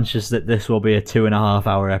 Because I'm conscious that this will be a 2.5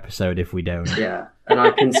 hour episode if we don't. Yeah, and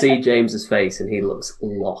I can see James's face, and he looks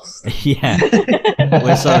lost. Yeah,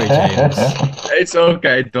 we're sorry, James. It's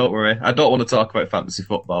okay, don't worry. I don't want to talk about fantasy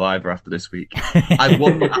football either after this week. I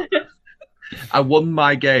won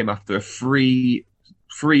my game after a free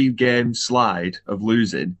game slide of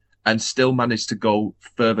losing, and still managed to go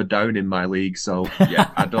further down in my league. So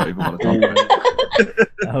yeah, I don't even want to talk about it.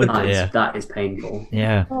 Oh dear, that is painful.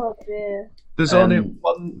 Yeah. Oh dear. There's only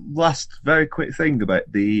one last very quick thing about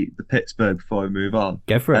the Pittsburgh before we move on.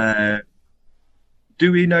 Go for it.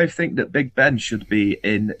 Do we now think that Big Ben should be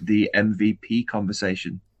in the MVP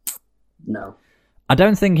conversation? No. I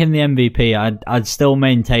don't think in the MVP. I'd still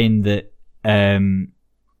maintain that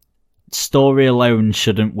story alone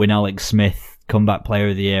shouldn't win Alex Smith comeback player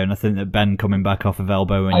of the year, and I think that Ben coming back off of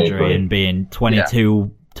elbow injury and being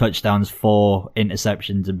 22 touchdowns, 4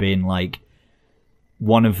 interceptions, and being like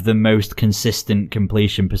one of the most consistent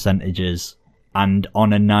completion percentages and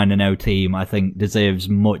on a 9-0 team, I think deserves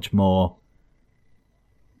much more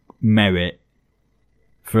merit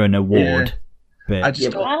for an award. Yeah.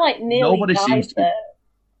 But I like nearly died there.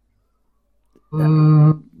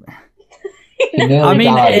 I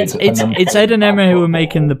mean, it's Ed and Emma who are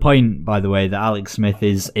making the point, by the way, that Alex Smith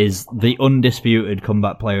is the undisputed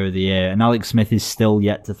comeback player of the year, and Alex Smith is still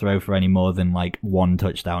yet to throw for any more than like 1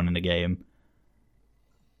 touchdown in a game.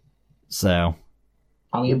 So,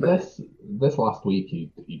 I mean, this last week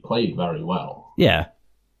he played very well. Yeah,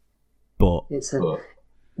 but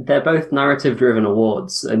they're both narrative-driven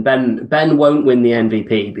awards, and Ben won't win the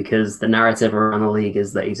MVP because the narrative around the league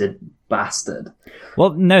is that he's a bastard.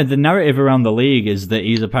 Well, no, the narrative around the league is that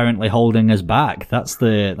he's apparently holding us back. That's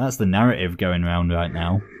the narrative going around right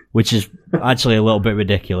now, which is actually a little bit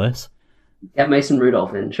ridiculous. Get Mason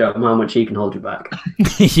Rudolph in, show him how much he can hold you back.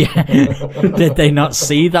 Yeah. Did they not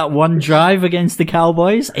see that one drive against the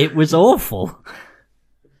Cowboys? It was awful.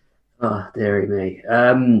 Oh, dearie me.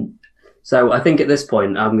 So I think at this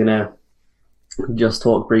point I'm going to just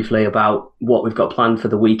talk briefly about what we've got planned for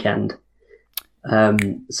the weekend.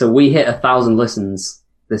 So we hit 1,000 listens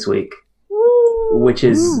this week, which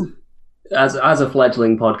is, as a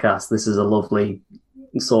fledgling podcast, this is a lovely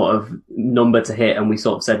sort of number to hit, and we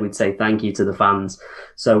sort of said we'd say thank you to the fans.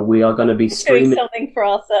 So we are going to be streaming doing something for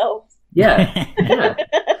ourselves. Yeah.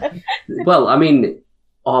 Well, I mean,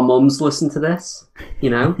 our mums listen to this, you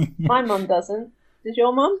know. My mum doesn't. Does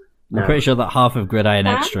your mum? I'm pretty sure that half of Gridiron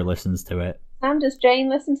Extra listens to it. Sam, does Jane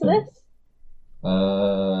listen to this?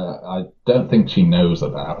 I don't think she knows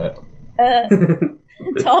about it.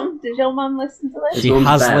 Tom, did your mum listen to this? She one's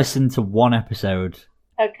has bad. listened to one episode.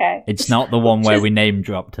 Okay. It's not the one where we name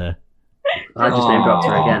dropped her. I just name dropped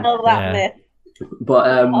her again. Oh, that Yeah. myth.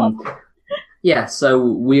 But yeah, so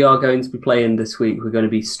we are going to be playing this week. We're going to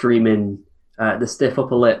be streaming the Stiff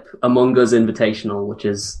Upper Lip Among Us Invitational, which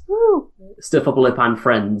is Woo. Stiff Upper Lip and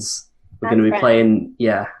Friends. We're And going to be Friends.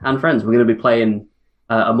 playing, and Friends. We're going to be playing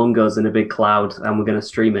Among Us in a big cloud, and we're going to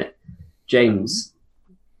stream it. James,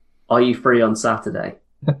 are you free on Saturday?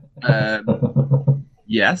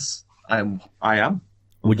 Yes, I am.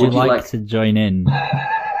 Would you Would you like like- to join in?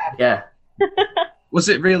 Yeah. Was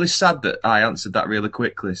it really sad that I answered that really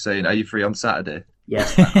quickly, saying, "Are you free on Saturday?"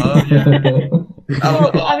 Yes. Oh yeah.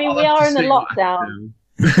 Well, I mean, we I'll are have in to a see what I lockdown.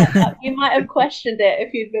 can You might have questioned it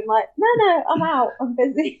if you'd been like, no, I'm out, I'm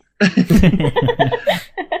busy.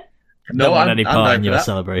 No, Don't want I'm any down part in for your that.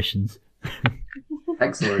 celebrations.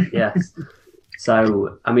 Excellent. Yes.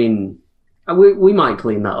 So, I mean, we might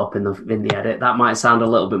clean that up in the edit. That might sound a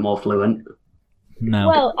little bit more fluent. No.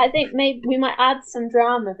 Well, I think maybe we might add some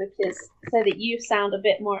drama because so that you sound a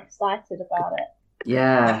bit more excited about it.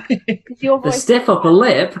 Yeah. 'Cause your The voice Stiff Upper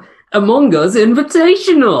Lip Among Us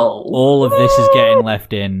Invitational. All of this is getting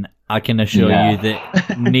left in. I can assure Yeah. you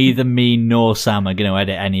that neither me nor Sam are going to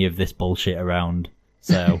edit any of this bullshit around.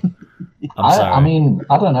 So, I'm sorry. I mean,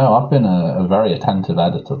 I don't know. I've been a very attentive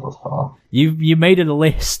editor thus far. You made a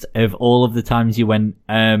list of all of the times you went,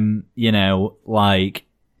 like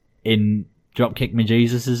in Dropkick Me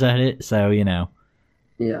Jesus' edit. So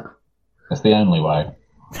Yeah. It's the only way.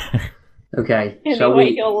 Okay.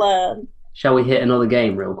 anyway, you'll learn. Shall we hit another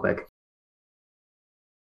game real quick?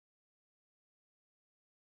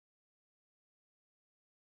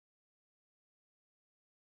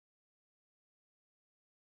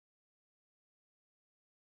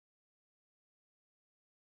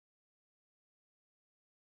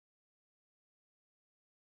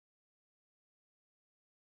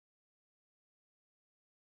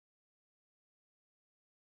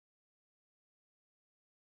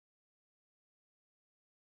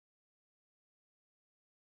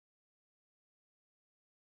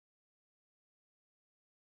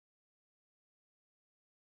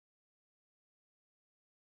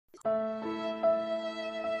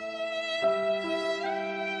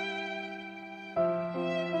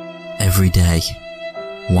 Every day,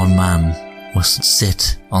 one man must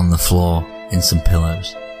sit on the floor in some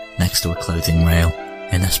pillows next to a clothing rail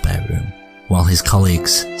in a spare room, while his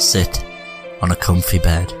colleagues sit on a comfy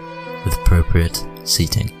bed with appropriate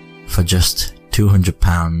seating. For just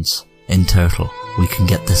 £200 in total, we can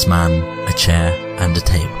get this man a chair and a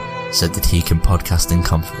table so that he can podcast in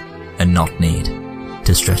comfort and not need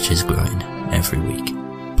to stretch his groin every week.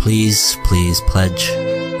 Please pledge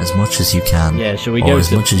as much as you can, Yeah, shall we or go as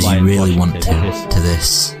to much as you Lions really want Washington? to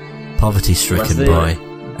this poverty-stricken Let's do boy, it.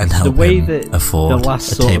 and help The way him that afford the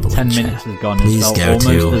last a sort table of 10 and chair. minutes has gone Please has go felt to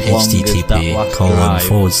almost as long as that last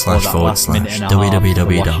drive or that last minute and a half of the Washington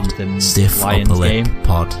Lions game,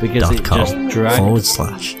 because it just dragged.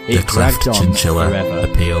 /the It Cleft dragged on Chinchilla forever.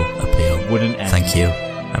 appeal. Wouldn't end. Thank you,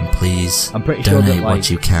 and please I'm pretty sure donate that, like, what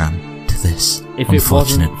you can to this If it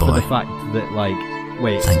unfortunate wasn't for boy. the fact that, like,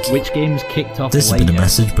 wait, Thank you. which games kicked off This has been a later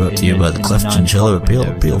message brought to in you by the in Cleft 9 Chinchilla o'clock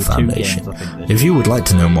window? Appeal There were 2 Foundation. games, I think, that If you would like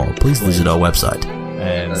to know more, please visit our website.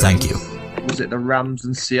 Thank you. Was it the Rams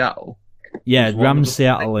and Seattle? Yeah, was one of Rams, the-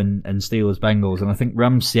 Seattle, and Steelers, Bengals, and I think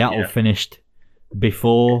Rams, Seattle Yeah. finished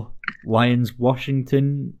before Lions,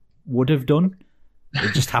 Washington would have done.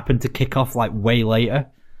 It just happened to kick off like way later.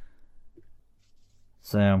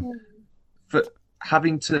 So For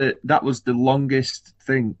having to, that was the longest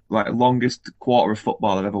thing, like longest quarter of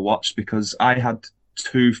football I've ever watched, because I had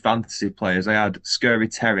 2 fantasy players. I had Scurry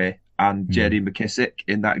Terry and JD McKissick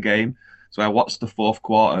in that game. So I watched the 4th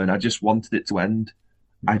quarter and I just wanted it to end.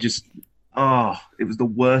 It was the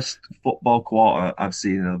worst football quarter I've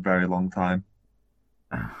seen in a very long time.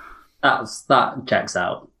 That checks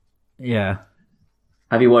out. yeah,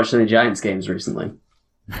 Have you watched any Giants games recently?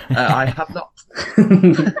 I have not.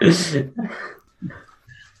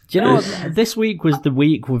 do you know what? This week was the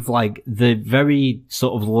week with like the very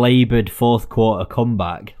sort of laboured 4th quarter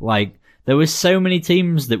comeback. Like there was so many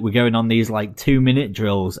teams that were going on these like 2-minute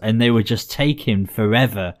drills and they were just taking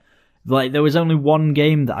forever. Like there was only one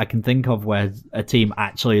game that I can think of where a team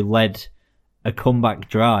actually led a comeback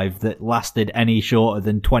drive that lasted any shorter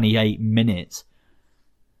than 28 minutes.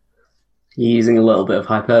 You're using a little bit of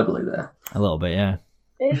hyperbole there. A little bit, yeah.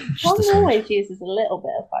 Tom a always uses a little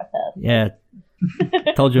bit of hyperbole. Yeah.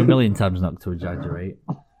 Told you a million times not to exaggerate.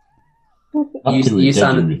 Not You to sounded-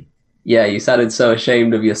 exaggerate. Yeah, you sounded so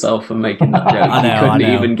ashamed of yourself for making that joke. I know, you couldn't I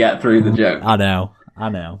know. even get through the joke. I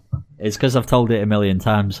know. It's because I've told it a million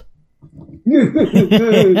times.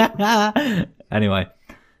 Anyway,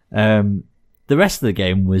 the rest of the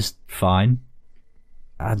game was fine.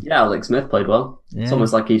 Yeah, Alex Smith played well. Yeah. It's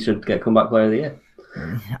almost like he should get comeback player of the year.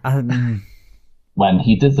 When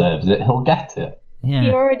he deserves it, he'll get it. He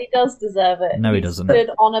Yeah. already does deserve it. No, he doesn't.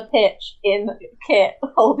 Stood on a pitch in kit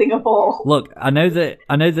holding a ball. Look, I know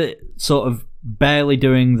that sort of barely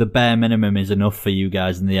doing the bare minimum is enough for you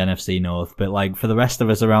guys in the NFC North, but like for the rest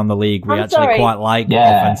of us around the league, we I'm actually sorry. quite like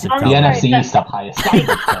Yeah, offensive I'm the talent. sorry, NFC but- East have higher standards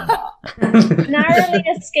than that. Narrowly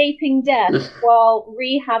escaping death while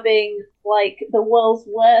rehabbing like the world's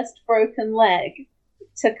worst broken leg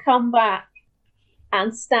to come back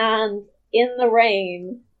and stand in the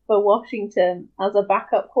rain for Washington as a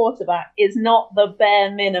backup quarterback is not the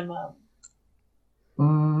bare minimum.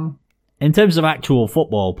 In terms of actual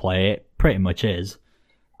football play, it pretty much is.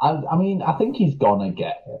 I mean, I think he's gonna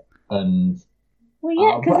get it, and Well,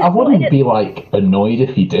 yeah, because I wouldn't be like annoyed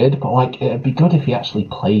if he did, but like it'd be good if he actually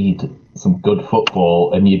played some good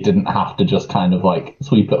football, and you didn't have to just kind of like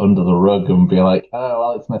sweep it under the rug and be like, "Oh,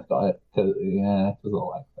 Alex Smith got it." 'Cause, yeah, it was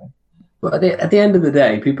all that thing. But at the end of the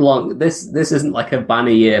day, people aren't. This isn't like a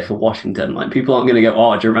banner year for Washington. Like people aren't going to go,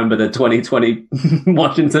 "Oh, do you remember the 2020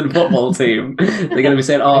 Washington football team?" They're going to be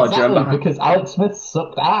saying, "Oh, do you Exactly, remember?" because Alex Smith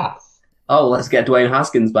sucked ass. Oh, let's get Dwayne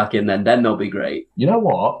Haskins back in then. Then they'll be great. You know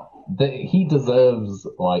what? He deserves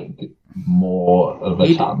like more of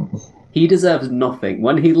a chance. He deserves nothing.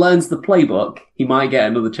 When he learns the playbook, he might get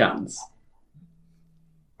another chance.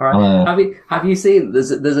 All right. Have you seen?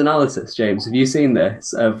 There's analysis, James. Have you seen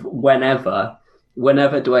this of whenever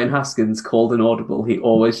Dwayne Haskins called an audible, he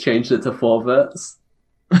always changed it to 4 verts.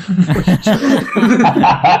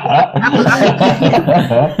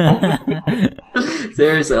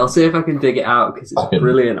 Seriously, I'll see if I can dig it out because it's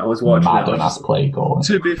brilliant. I was watching it. Play goal.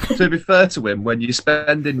 To be fair to him, when you're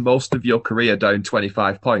spending most of your career down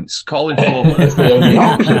 25 points, calling for is the only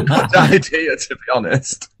option. Good idea, to be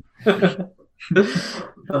honest.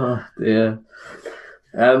 Oh dear.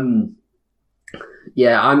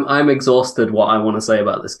 Yeah, I'm exhausted. What I want to say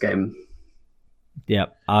about this game.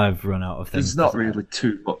 Yep, I've run out of things. There's not really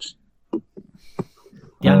too much.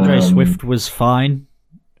 DeAndre Swift was fine.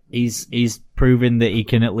 He's proven that he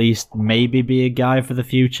can at least maybe be a guy for the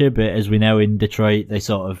future, but as we know in Detroit, they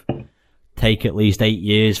sort of take at least 8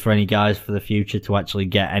 years for any guys for the future to actually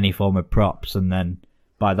get any form of props, and then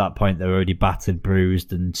by that point they're already battered,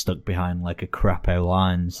 bruised, and stuck behind like a crapo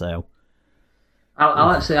line. So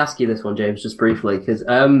I'll actually ask you this one, James, just briefly, because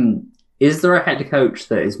is there a head coach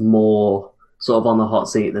that is more sort of on the hot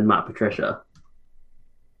seat than Matt Patricia?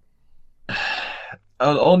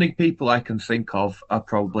 Only people I can think of are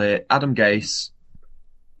probably Adam Gase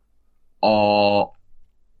or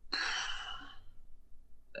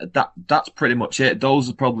that's pretty much it. Those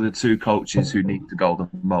are probably the two coaches who need to go the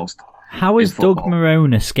most. how is Doug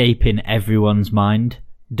Marrone escaping everyone's mind?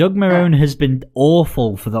 Doug Marrone has been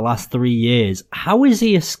awful for the last 3 years. How has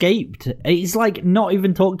he escaped? He's like not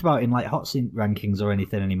even talked about in like hot seat rankings or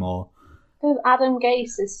anything anymore. Because Adam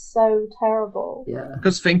Gase is so terrible. Yeah.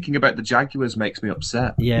 Because thinking about the Jaguars makes me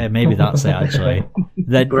upset. Yeah, maybe that's it. Actually,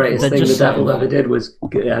 The greatest thing the devil ever did was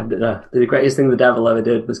the greatest thing the devil ever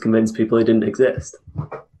did was convince people he didn't exist.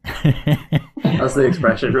 That's the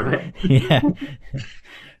expression, right? Yeah.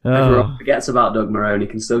 Everyone forgets about Doug Marrone. He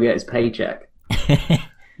can still get his paycheck.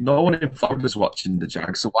 No one in Florida's watching the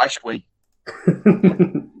Jags, so why should we?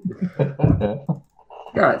 All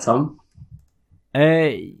right, Tom.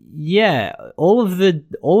 Yeah, all of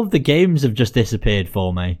the games have just disappeared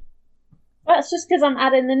for me. That's just because I'm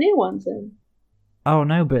adding the new ones in. Oh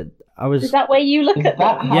no, but I was. Is that way you look at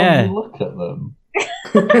That them? how Yeah. you look at them.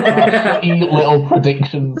 Shitty little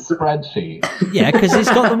predictions spreadsheet. Yeah, because it's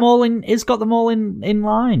got them all in. It's got them all in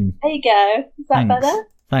line. There you go. Is that Thanks. better?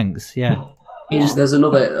 Thanks. Yeah. There's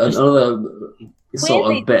another sort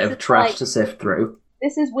Weirdly, of bit this of is trash like- to sift through.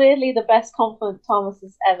 This is weirdly the best compliment Thomas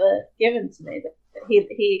has ever given to me. That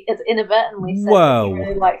he has inadvertently said that Whoa. he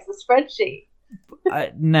really likes the spreadsheet.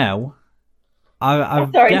 No.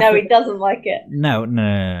 I've Sorry, no, he doesn't like it.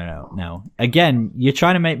 No. Again, you're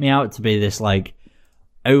trying to make me out to be this like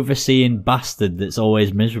overseeing bastard that's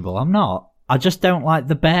always miserable. I'm not. I just don't like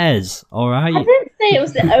the Bears. All I right. didn't say it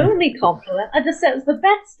was the only compliment. I just said it was the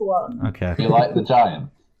best one. Okay. Do you like the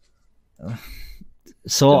Giants?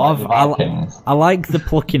 Sort like of. the Vikings? I like the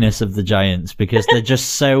pluckiness of the Giants because they're just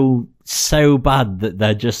so bad that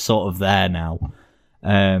they're just sort of there now.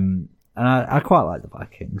 And I quite like the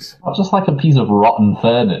Vikings. Not just like a piece of rotten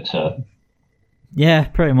furniture. Yeah,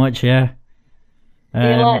 pretty much. Yeah. Do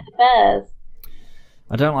you like the Bears?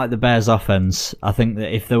 I don't like the Bears' offense. I think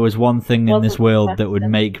that if there was one thing in this world that would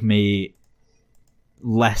make me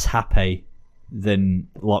less happy than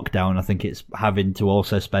lockdown, I think it's having to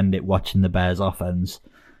also spend it watching the Bears' offense.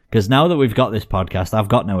 Because now that we've got this podcast, I've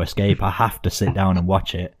got no escape. I have to sit down and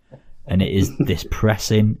watch it. And it is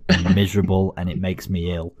depressing and miserable, and it makes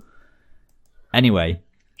me ill. Anyway,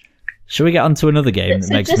 shall we get on to another game that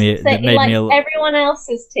makes me that made me ill? Everyone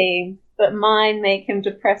else's team, but mine make him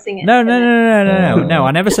depressing. No.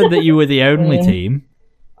 I never said that you were the only team.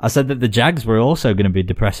 I said that the Jags were also going to be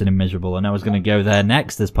depressing and miserable, and I was going to go there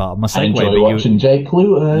next as part of my segue. I enjoy watching Jake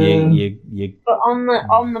Luton. But on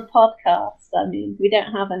the podcast, I mean, we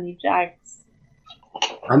don't have any Jags.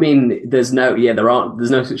 I mean, there's no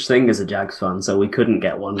such thing as a Jags fan, so we couldn't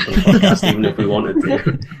get one for the podcast even if we wanted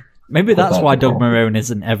to. Maybe that's why Doug Marrone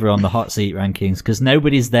isn't ever on the hot seat rankings, because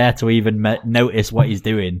nobody's there to even notice what he's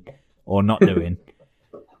doing or not doing.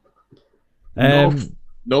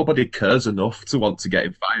 Nobody cares enough to want to get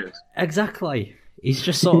him fired. Exactly. He's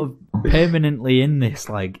just sort of permanently in this,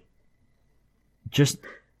 like, just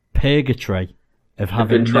purgatory of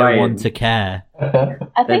having no one to care.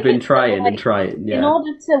 They've been trying and trying. Yeah. In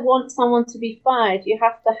order to want someone to be fired, you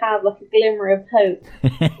have to have like a glimmer of hope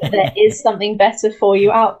that there is something better for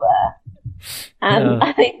you out there. And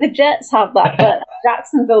I think the Jets have that, but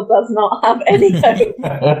Jacksonville does not have any hope.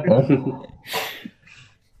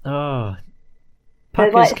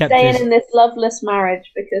 They're like staying in this loveless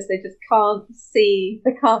marriage because they just can't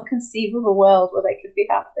conceive of a world where they could be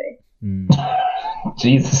happy.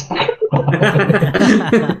 Jesus.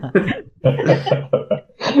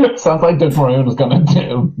 Sounds like Doug Marrone was going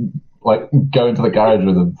to go into the garage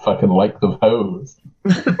with a fucking length of hose.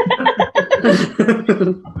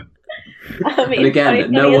 I mean, and again,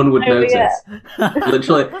 no one would notice.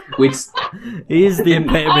 Literally, he's the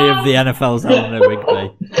epitome of the NFL's Eleanor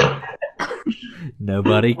Rigby.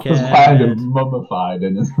 Nobody cares. Kind of mummified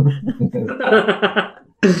in his.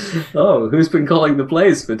 Oh, who's been calling the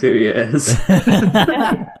plays for 2 years?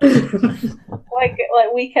 like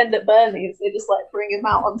Weekend at Bernie's, they just like bring him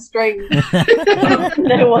out on strings.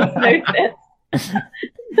 No one's noticed.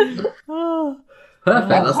 Perfect.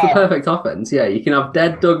 That's the perfect offense. Yeah, you can have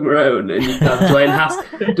dead Doug Marrone and you can have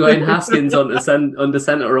Dwayne Haskins under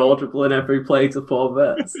center or dribbling every play to 4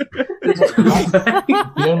 verts.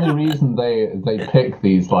 The only reason they pick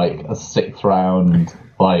these like a 6th round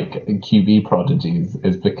like QB prodigies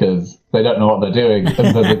is because they don't know what they're doing, and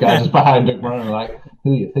the guy just behind Doug Marrone like,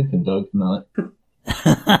 who are you thinking, Doug? No.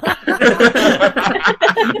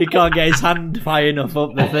 He can't get his hand high enough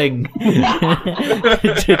up the thing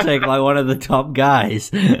to take like one of the top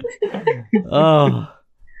guys. Oh,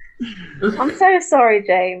 I'm so sorry,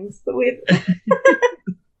 James, but we.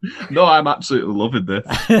 No, I'm absolutely loving this.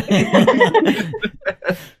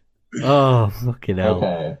 Oh, fucking hell.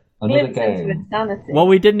 Okay. Another game. Well,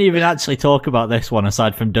 we didn't even actually talk about this one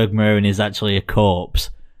aside from Doug Marrone is actually a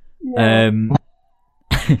corpse. Yeah.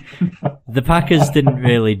 The Packers didn't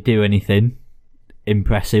really do anything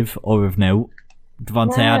impressive or of note.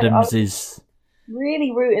 Devontae Adams is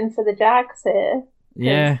really rooting for the Jags here.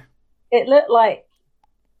 Yeah. It looked like,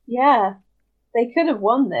 they could have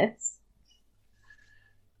won this.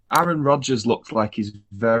 Aaron Rodgers looked like his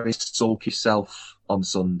very sulky self on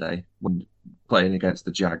Sunday when playing against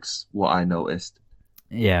the Jags, what I noticed.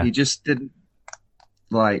 Yeah. He just didn't,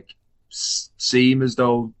 seem as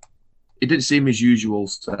though... It didn't seem his usual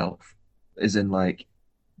self, as in,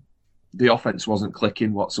 the offense wasn't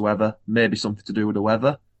clicking whatsoever. Maybe something to do with the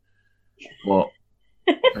weather. But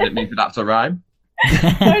I didn't mean for that to rhyme.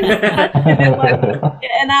 Getting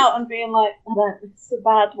out and being like, it's a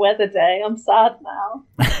bad weather day. I'm sad now.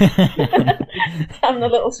 Having a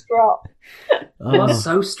little strop. Oh, that's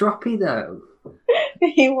so stroppy, though.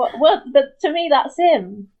 But to me, that's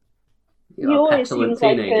him. He always seems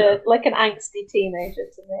like an angsty teenager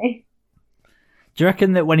to me. Do you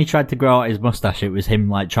reckon that when he tried to grow out his mustache, it was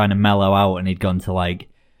him trying to mellow out, and he'd gone to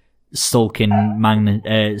sulking management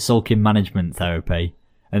therapy,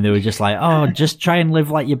 and they were just like, "Oh, just try and live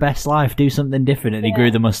your best life, do something different," and he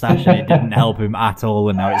grew the mustache, and it didn't help him at all,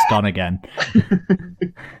 and now it's gone again.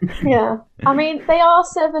 Yeah, I mean they are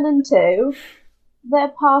 7-2. Their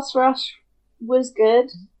pass rush was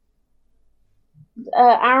good.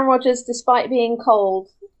 Aaron Rodgers, despite being cold,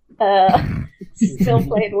 still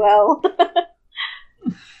played well.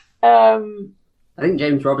 I think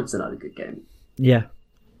James Robinson had a good game. Yeah.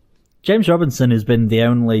 James Robinson has been the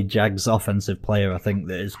only Jags offensive player, I think,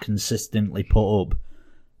 that has consistently put up,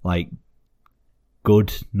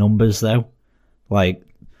 good numbers, though. Laviska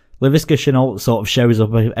Shenault sort of shows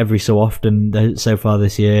up every so often so far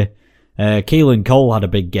this year. Keelan Cole had a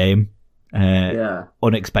big game. Yeah.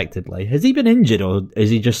 Unexpectedly. Has he been injured, or is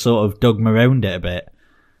he just sort of dogma-around it a bit?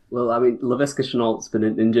 Well, I mean, Laviska Chenault's been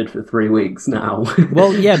injured for 3 weeks now.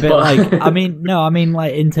 Well, yeah, but like, I mean,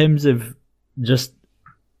 like in terms of just,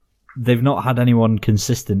 they've not had anyone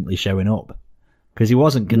consistently showing up because he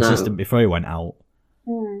wasn't consistent before he went out.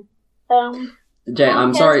 Jay,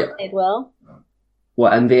 I'm sorry. Played well.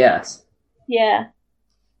 What, MVS? Yeah.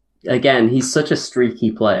 Again, he's such a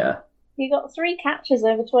streaky player. He got 3 catches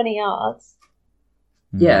over 20 yards.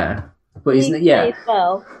 Yeah, but he's He yeah, played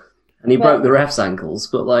well. and he broke the ref's ankles.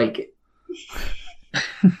 But like,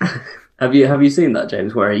 have you seen that,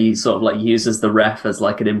 James, where he sort of like uses the ref as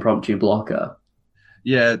like an impromptu blocker?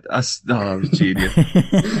 Yeah, that was genius.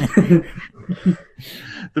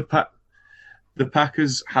 The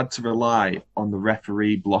Packers had to rely on the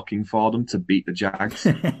referee blocking for them to beat the Jags.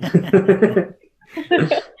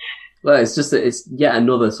 Well, it's yet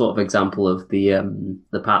another sort of example of the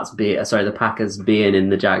Packers being in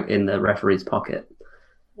the referee's pocket.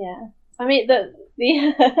 Yeah. I mean,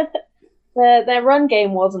 their run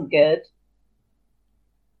game wasn't good.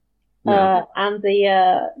 No. And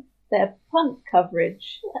their punt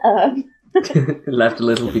coverage Left a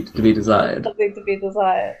little bit to be desired. something to be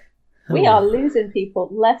desired. We are losing people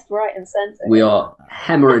left, right, and centre. We are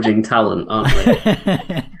hemorrhaging talent, aren't we?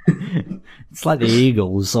 It's like the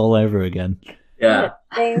Eagles all over again. Yeah.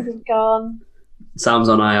 James is gone. Sam's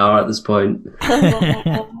on IR at this point.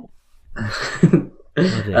 I'll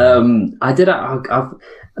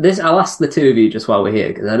ask the two of you just while we're here,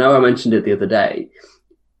 because I know I mentioned it the other day.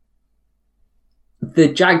 The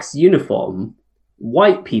Jags uniform,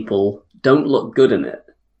 white people don't look good in it.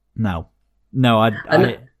 No,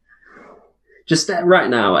 Just right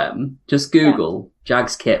now, just Google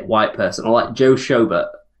Jags kit white person, or like Joe Schobert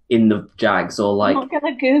in the Jags, or like. I'm not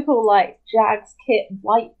gonna Google like Jags kit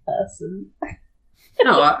white person.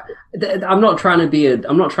 No, I'm not trying to be a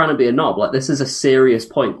knob. Like, this is a serious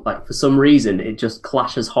point. Like, for some reason, it just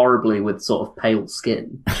clashes horribly with sort of pale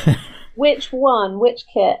skin. Which one? Which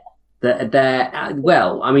kit?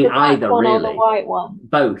 Well, I mean, The black either one really. or the white one?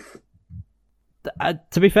 Both.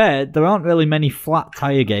 to be fair, there aren't really many flat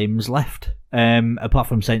tire games left, apart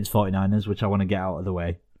from Saints 49ers, which I want to get out of the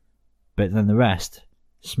way. But then the rest,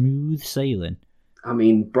 smooth sailing. I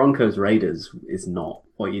mean, Broncos Raiders is not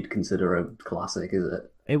what you'd consider a classic, is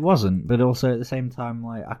it? It wasn't, but also at the same time,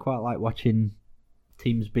 like, I quite like watching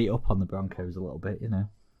teams beat up on the Broncos a little bit, you know.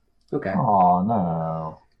 Okay. Oh,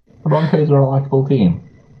 no. The Broncos are a likeable team.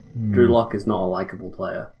 Drew Lock is not a likable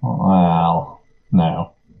player. Well,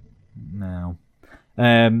 no. No.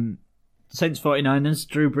 Saints 49ers,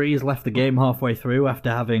 Drew Brees left the game halfway through after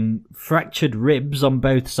having fractured ribs on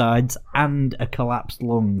both sides and a collapsed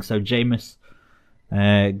lung. So Jameis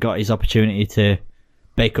got his opportunity to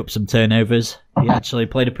bake up some turnovers. He actually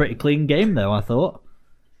played a pretty clean game, though, I thought.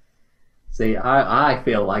 See, I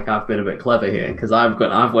feel like I've been a bit clever here, because I've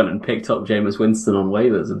went and picked up Jameis Winston on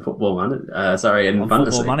waivers in in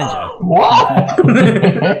fantasy. Football Manager. What?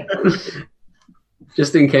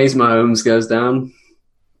 Just in case Mahomes goes down.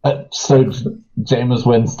 So, Jameis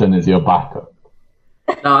Winston is your backup.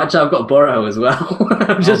 No, actually, I've got Burrow as well.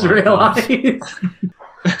 I've just realised.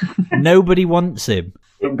 Nobody wants him.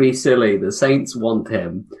 It'd be silly. The Saints want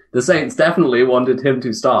him. The Saints definitely wanted him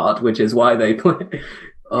to start, which is why they play.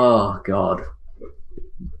 Oh, God.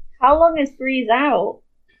 How long is Breeze out?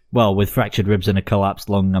 Well, with fractured ribs and a collapsed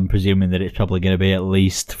lung, I'm presuming that it's probably going to be at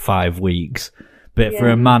least 5 weeks. But for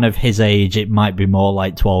a man of his age, it might be more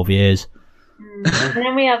like 12 years. And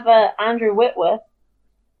then we have Andrew Whitworth.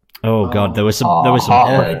 Oh God, there was some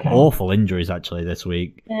awful injuries actually this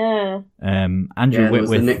week. Yeah. Andrew Whitworth,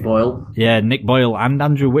 was Nick Boyle. Yeah, Nick Boyle and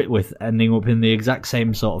Andrew Whitworth ending up in the exact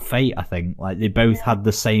same sort of fate. I think like they both had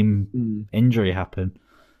the same injury happen.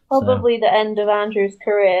 Probably the end of Andrew's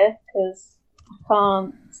career, because I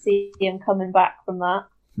can't see him coming back from that.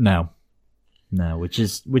 No, which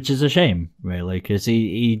is a shame really, because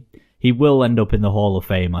he will end up in the Hall of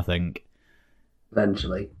Fame, I think.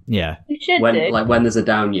 Eventually. Yeah. You should when do. when there's a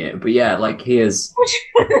down year. But yeah, like he is.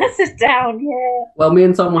 This is down, yeah. Well, me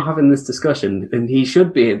and Tom were having this discussion, and he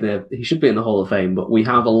should be in the Hall of Fame, but we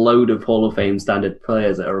have a load of Hall of Fame standard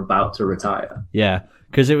players that are about to retire. Yeah,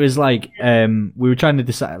 because it was like we were trying to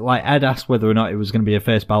decide. Like Ed asked whether or not it was going to be a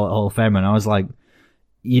first ballot Hall of Fame, and I was like,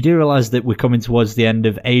 you do realise that we're coming towards the end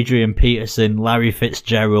of Adrian Peterson, Larry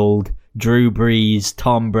Fitzgerald, Drew Brees,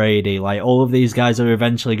 Tom Brady. Like all of these guys are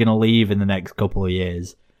eventually going to leave in the next couple of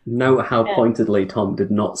years. Note how pointedly Tom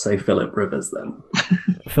did not say Philip Rivers then.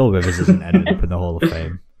 Phil Rivers isn't ending up in the Hall of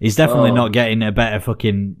Fame. He's definitely not getting a better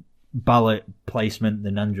fucking ballot placement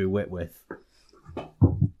than Andrew Whitworth.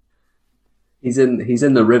 He's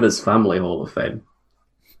in the Rivers Family Hall of Fame.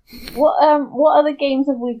 What other games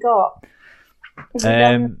have we got? We've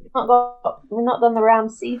not done the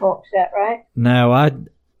Rams Seahawks yet, right? No,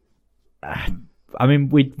 I mean,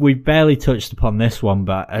 we barely touched upon this one,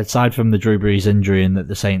 but aside from the Drew Brees injury and that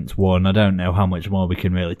the Saints won, I don't know how much more we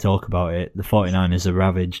can really talk about it. The 49ers are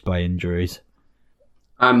ravaged by injuries.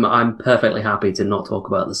 I'm perfectly happy to not talk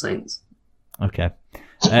about the Saints. Okay.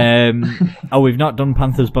 We've not done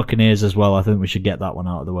Panthers Buccaneers as well. I think we should get that one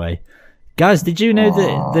out of the way. Guys, did you know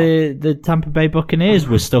that the Tampa Bay Buccaneers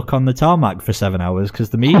were stuck on the tarmac for 7 hours because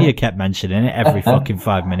the media kept mentioning it every fucking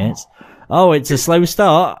 5 minutes? Oh, it's a slow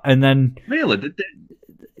start, and then... Really? Did they?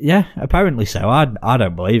 Yeah, apparently so. I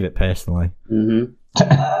don't believe it, personally. Mm-hmm.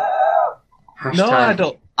 No, I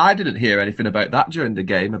don't. I didn't hear anything about that during the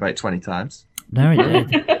game about 20 times. No, it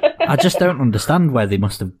did. I just don't understand where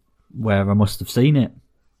I must have seen it.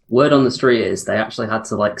 Word on the street is they actually had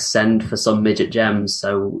to send for some midget gems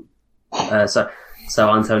so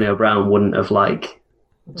Antonio Brown wouldn't have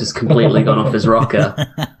just completely gone off his rocker.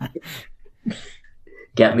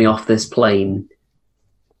 Get me off this plane.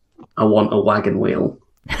 I want a wagon wheel.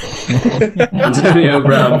 Antonio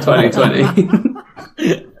Brown 2020.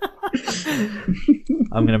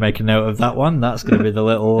 I'm going to make a note of that one. That's going to be the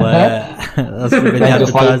little. That's going to be the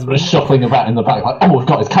advertisement. Just shuffling about in the back, we've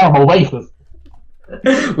got his caramel wafers.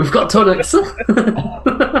 We've got tonics.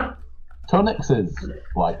 Tonics is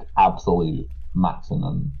absolute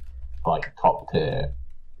maximum, top tier.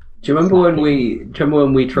 Do you remember when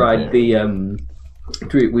we tried we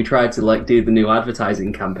tried to do the new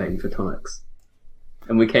advertising campaign for tonics,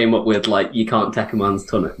 and we came up with you can't take a man's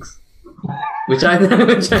tonics, which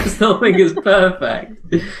I still think is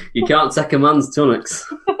perfect. You can't take a man's tonics.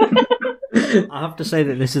 I have to say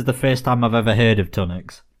that this is the first time I've ever heard of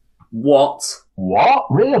tonics. What?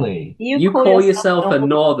 Really? You call yourself a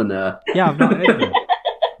northerner? Yeah, I've not heard of it.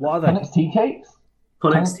 What are they? Tonics tea cakes?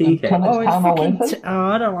 Tonics tea cakes.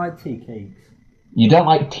 I don't like tea cakes. You don't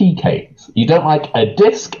like tea cakes? You don't like a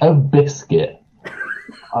disc of biscuit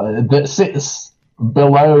that sits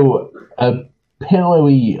below a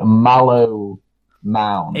pillowy mallow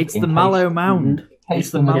mound? It's the mallow mound.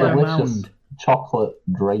 It's the mallow mound. Chocolate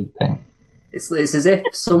draping. It's as if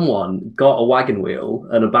someone got a wagon wheel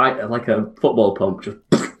and a football pump. Just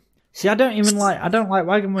see, I don't like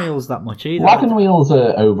wagon wheels that much either. Wagon wheels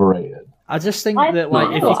are overrated. I just think that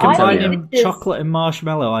if you combine chocolate and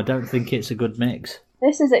marshmallow, I don't think it's a good mix.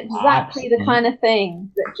 This is exactly the kind of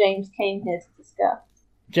thing that James came here to discuss.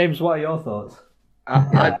 James, what are your thoughts?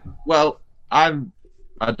 I don't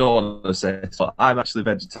want to say it, but I'm actually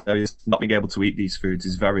vegetarian. Not being able to eat these foods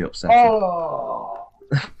is very upsetting.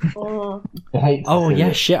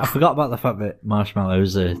 Yeah, shit! I forgot about the fact that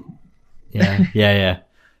marshmallows are. Yeah.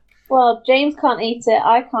 Well, James can't eat it.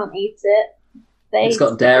 I can't eat it. It's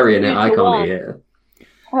got dairy in it. I can't eat it.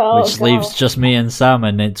 Which leaves just me and Sam,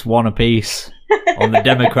 and it's one apiece on the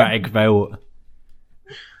Democratic vote.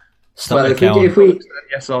 If we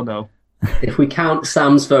yes or no, if we count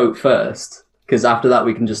Sam's vote first, because after that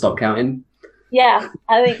we can just stop counting. Yeah,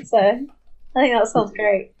 I think so. I think that sounds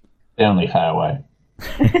great. The only fair way.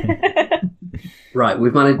 Right,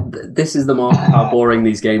 we've managed. This is the mark of how boring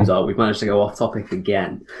these games are. We've managed to go off topic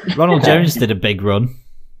again. Ronald Jones did a big run.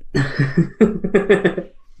 He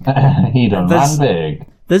done ran big.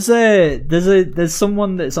 There's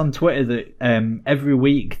someone that's on Twitter that every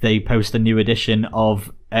week they post a new edition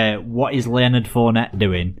of what is Leonard Fournette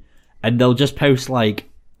doing, and they'll just post a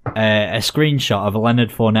screenshot of a Leonard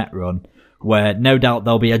Fournette run where no doubt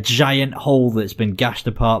there'll be a giant hole that's been gashed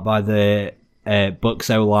apart by the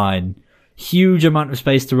Bucs O-line, huge amount of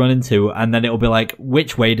space to run into, and then it'll be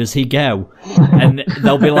which way does he go? And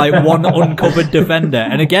there'll be one uncovered defender.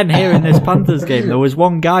 And again, here in this Panthers game, there was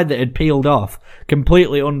one guy that had peeled off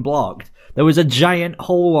completely unblocked. There was a giant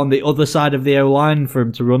hole on the other side of the O-line for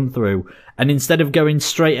him to run through, and instead of going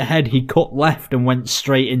straight ahead, he cut left and went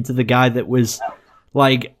straight into the guy that was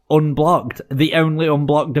unblocked, the only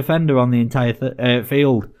unblocked defender on the entire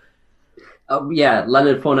field. Yeah,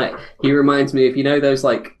 Leonard Fournette. He reminds me of those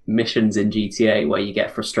missions in GTA where you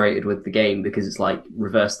get frustrated with the game because it's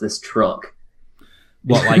reverse this truck.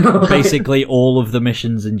 What, basically all of the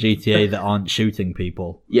missions in GTA that aren't shooting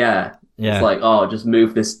people? Yeah. It's just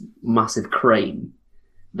move this massive crane.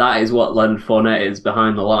 That is what Leonard Fournette is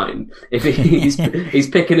behind the line. If he's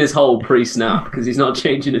picking his hole pre-snap because he's not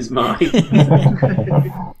changing his mind.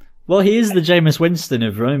 Well, he is the Jameis Winston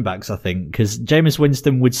of running backs, I think, because Jameis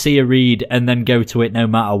Winston would see a read and then go to it no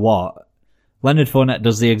matter what. Leonard Fournette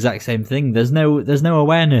does the exact same thing. There's no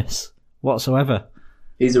awareness whatsoever.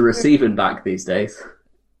 He's a receiving back these days.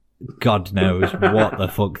 God knows what the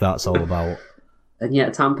fuck that's all about. and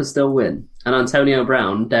yet Tampa still win. And Antonio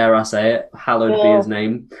Brown, dare I say it, hallowed be his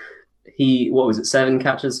name. What was it, 7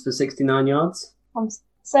 catches for 69 yards? I'm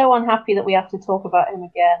so unhappy that we have to talk about him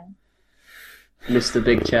again. Mr.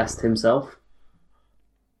 Big Chest himself.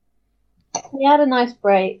 He had a nice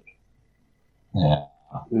break. Yeah.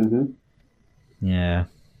 Mm-hmm. Yeah.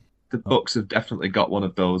 The Bucks have definitely got one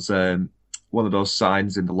of those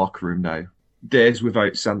signs in the locker room now. Days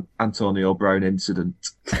without Antonio Brown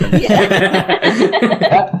incident.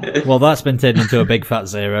 Well, that's been turned into a big fat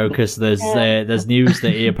zero because there's news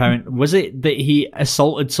that he apparently that he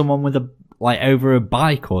assaulted someone with over a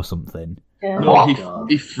bike or something. Yeah. No,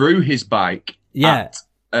 he threw his bike. Yeah.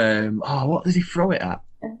 What did he throw it at?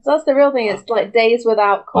 So that's the real thing. It's like days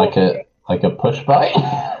without court. Like a push bike.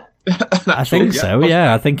 I think so.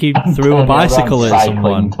 Yeah, I think he threw a bicycle at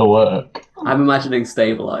someone to work. I'm imagining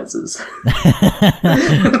stabilizers.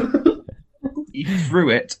 He threw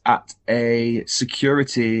it at a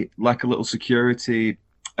little security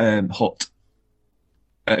hut.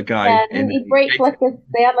 A guy. Yeah, and he break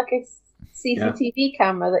they had a CCTV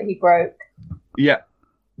camera that he broke. Yeah.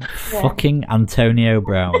 Fucking Antonio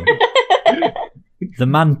Brown. The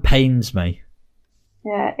man pains me.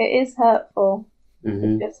 Yeah, it is hurtful.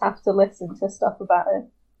 Mm-hmm. You just have to listen to stuff about it.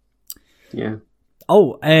 Yeah.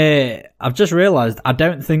 Oh, I've just realised I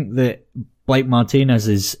don't think that Blake Martinez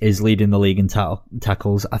is leading the league in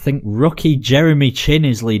tackles. I think rookie Jeremy Chin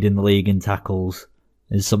is leading the league in tackles,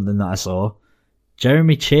 is something that I saw.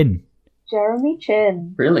 Jeremy Chin.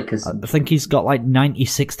 Really? Because I think he's got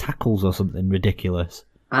 96 tackles or something ridiculous.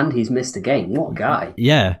 And he's missed a game. What a guy.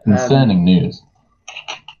 Yeah. Concerning news.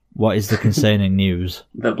 What is the concerning news?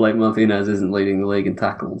 That Blake Martinez isn't leading the league in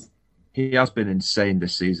tackles. He has been insane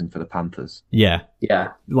this season for the Panthers. Yeah.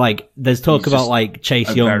 Yeah. There's talk about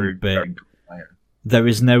Chase Young, but there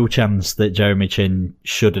is no chance that Jeremy Chin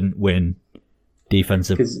shouldn't win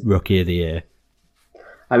Defensive Rookie of the Year.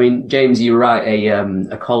 I mean, James, you write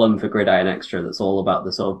a column for Gridiron Extra that's all about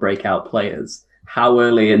the sort of breakout players. How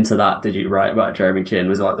early into that did you write about Jeremy Chin?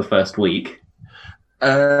 Was it the first week?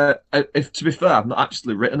 To be fair, I've not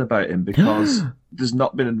actually written about him because there's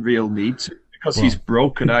not been a real need to, because he's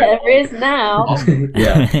broken out. There is now.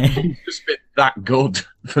 Yeah. He's just been that good.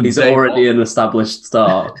 He's already an established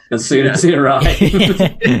star as soon as he arrived.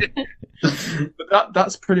 But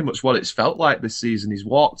that's pretty much what it's felt like this season. He's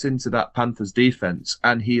walked into that Panthers defense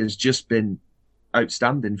and he has just been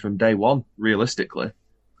outstanding from day one, realistically.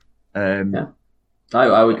 Yeah.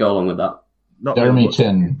 I would go along with that. Jeremy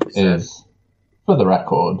Chin is, for the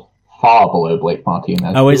record, far below Blake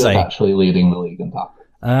Martinez. Oh, is he? Actually leading the league in tackles.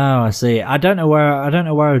 Oh, I see. I don't know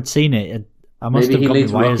where I'd seen it. I must Maybe have he got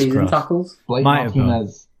leads my wires rookies in crossed. tackles. Blake Might have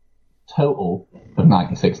Martinez total of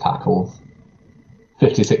 96 tackles,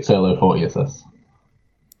 56 solo, 40 assists.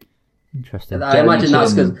 Interesting. I imagine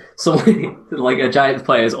that's because someone a Giants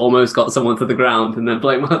player's almost got someone to the ground, and then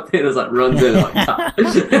Blake Martinez runs in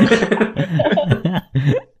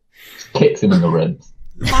kicks him in the ribs.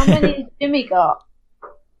 How many has Jimmy got?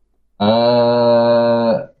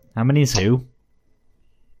 How many is who?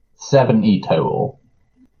 70 total.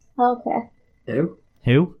 Okay.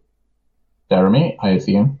 Who? Jeremy, I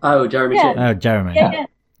assume. Oh, Jeremy Yeah. Chin. Oh, Jeremy. Yeah.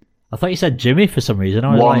 I thought you said Jimmy for some reason.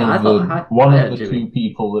 I was One like, of the two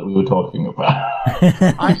people that we were talking about.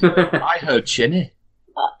 I heard Chinny.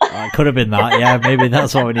 it could have been that. Yeah, maybe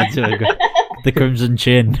that's what we need to agree. The Crimson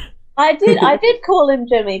Chin. I did call him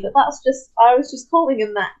Jimmy, but I was just calling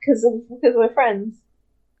him that because we're friends.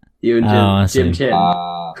 You and I Jim see. Chin.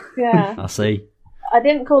 Yeah. I see. I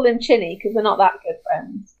didn't call him Chinny because we're not that good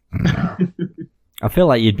friends. I feel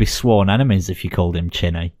like you'd be sworn enemies if you called him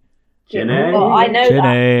Chinny. Chinny. Well, I know Chinny.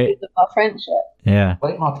 that because of our friendship. Yeah.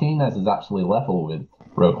 Blake Martinez is actually level with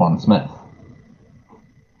Roquan Smith.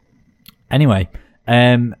 Anyway,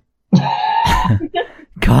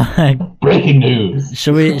 Breaking news.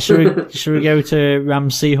 should we go to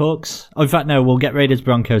Rams Seahawks? Oh, in fact, no. We'll get Raiders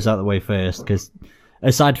Broncos out of the way first because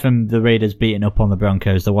aside from the Raiders beating up on the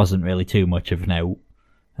Broncos, there wasn't really too much of note.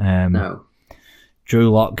 No.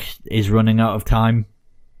 Drew Lock is running out of time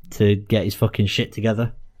to get his fucking shit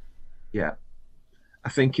together. Yeah. I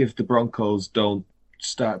think if the Broncos don't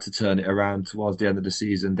start to turn it around towards the end of the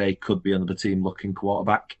season, they could be another team looking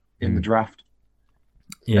quarterback in the draft.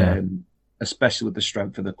 Yeah. Especially with the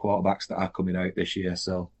strength of the quarterbacks that are coming out this year.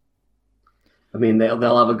 So, I mean,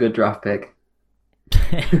 they'll have a good draft pick.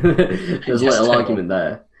 There's little argument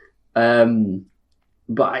there.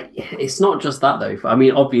 But it's not just that, though. I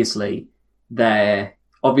mean, obviously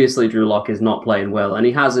Drew Lock is not playing well, and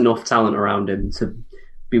he has enough talent around him to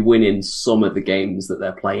be winning some of the games that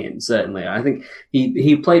they're playing. Certainly, I think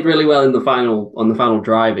he played really well on the final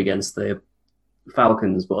drive against the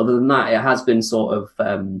Falcons, but other than that, it has been sort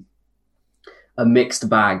of a mixed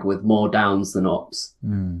bag with more downs than ups.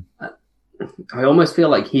 I almost feel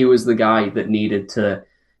like he was the guy that needed to,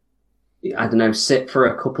 I don't know, sit for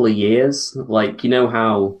a couple of years. Like, you know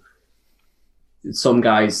how some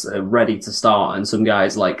guys are ready to start and some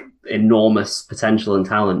guys like enormous potential and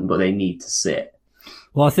talent, but they need to sit.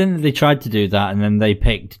 Well, I think that they tried to do that, and then they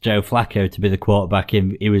picked Joe Flacco to be the quarterback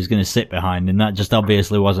he was going to sit behind, and that just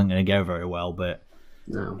obviously wasn't going to go very well. But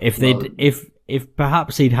No. if if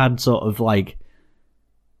perhaps he'd had sort of like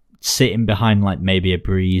sitting behind like maybe a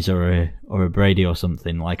Breeze or a Brady or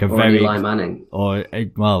something, like Or Eli Manning.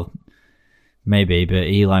 Well, maybe, but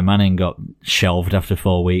Eli Manning got shelved after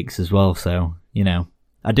 4 weeks as well. So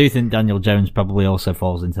I do think Daniel Jones probably also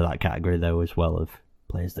falls into that category though as well, of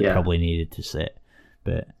players that probably needed to sit.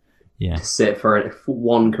 But yeah, To sit for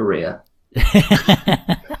one career.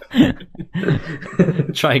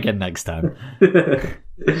 try again next time.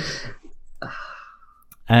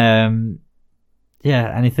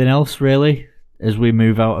 Yeah, anything else really as we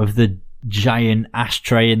move out of the giant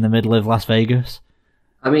ashtray in the middle of Las Vegas?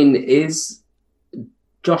 I mean,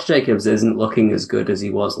 Josh Jacobs isn't looking as good as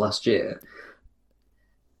he was last year.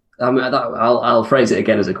 I mean, I'll phrase it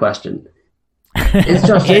again as a question. Is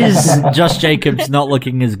Josh Jacobs not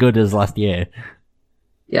looking as good as last year?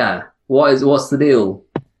 Yeah. What's the deal?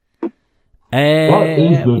 What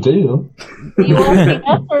is the deal? Are you asking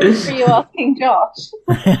us or are you asking Josh?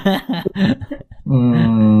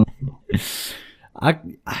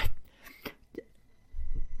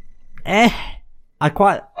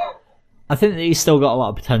 I think that he's still got a lot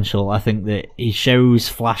of potential. I think that he shows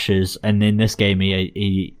flashes, and in this game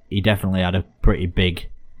he definitely had a pretty big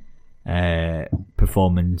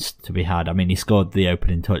performance to be had. I mean, he scored the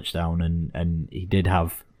opening touchdown, and he did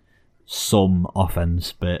have some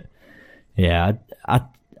offense, but yeah, I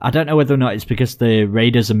don't know whether or not it's because the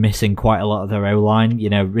Raiders are missing quite a lot of their O-line.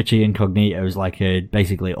 Richie Incognito is like a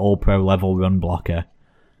basically all-pro level run blocker.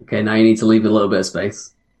 Okay, now you need to leave a little bit of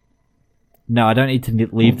space. No, I don't need to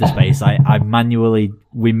leave the space. I manually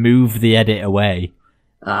move the edit away.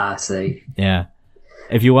 I see. Yeah.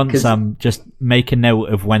 If you want, Sam, just make a note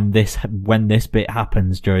of when this bit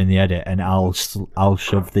happens during the edit, and I'll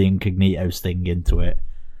shove the Incognitos thing into it.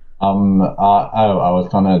 I was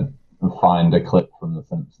gonna find a clip from The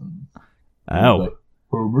Simpsons. Oh. Like,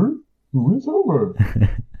 Homer? Who is Homer?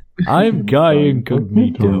 I'm Guy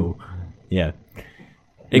Incognito. Yeah.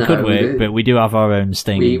 It could work, but we do have our own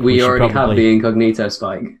sting. We already have the Incognito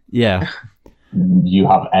spike. Yeah. You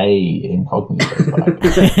have a Incognito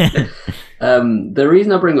spike. The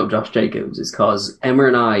reason I bring up Josh Jacobs is because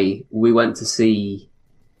Emma and we went to see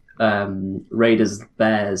Raiders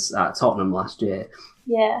Bears at Tottenham last year.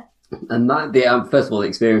 Yeah. And first of all, the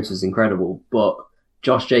experience was incredible, but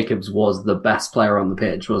Josh Jacobs was the best player on the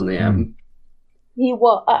pitch, wasn't he? He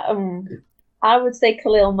was. I would say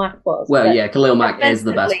Khalil Mack was. Well, yeah, Khalil Mack is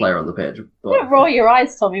the best player on the pitch. But... Don't roll your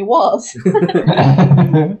eyes, Tommy. Was.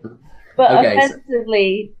 But Okay,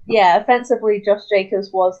 offensively, Josh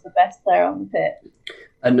Jacobs was the best player on the pitch.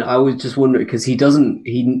 And I was just wondering because he doesn't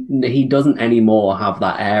anymore have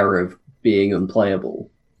that air of being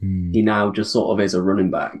unplayable. He now just sort of is a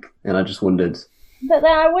running back, and I just wondered. But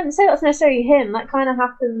then I wouldn't say that's necessarily him. That kind of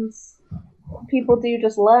happens. People do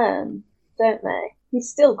just learn, don't they? He's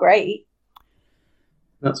still great.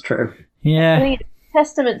 That's true. Yeah. I think it's a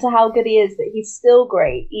testament to how good he is that he's still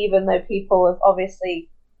great, even though people have obviously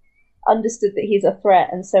understood that he's a threat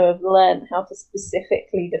and so have learned how to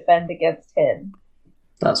specifically defend against him.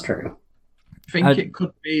 That's true. I think it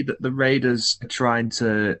could be that the Raiders are trying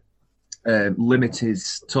to limit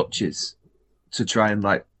his touches to try and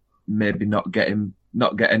maybe not get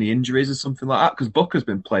any injuries or something like that, because Booker's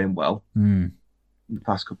been playing well in the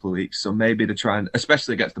past couple of weeks. So maybe they're trying,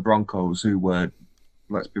 especially against the Broncos, who were,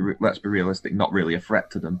 let's be realistic, not really a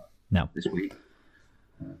threat to them this week.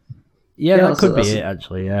 Yeah, that could be it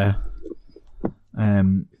actually. Yeah.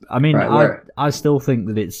 I mean, I still think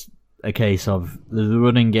that it's a case of the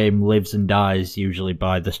running game lives and dies usually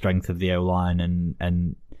by the strength of the O-line,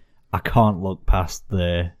 and I can't look past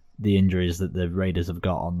the injuries that the Raiders have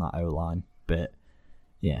got on that O-line. But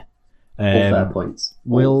yeah, all fair points.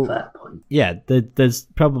 Fair point. Yeah, there's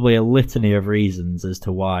probably a litany of reasons as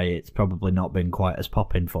to why it's probably not been quite as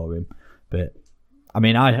popping for him. But I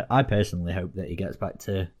mean, I personally hope that he gets back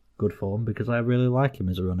to good form because I really like him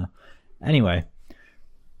as a runner. Anyway,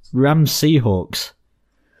 Rams Seahawks.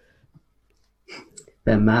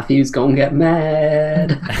 Ben Matthews gonna get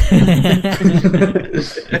mad.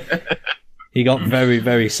 He got very,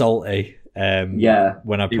 very salty.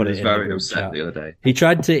 When I put it in very upset the other day. He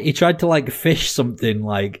tried to fish something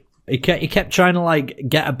He kept trying to like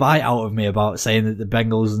get a bite out of me about saying that the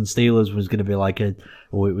Bengals and Steelers was going to be it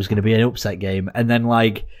was going to be an upset game, and then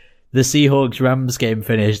like the Seahawks Rams game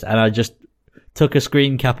finished, and I just took a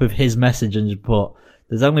screen cap of his message and just put,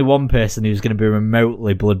 "There's only one person who's going to be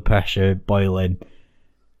remotely blood pressure boiling."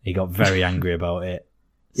 He got very angry about it.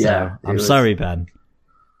 So, Yeah, I'm sorry, Ben,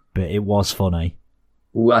 but it was funny.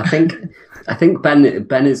 Well, I think Ben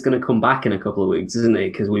is going to come back in a couple of weeks, isn't he?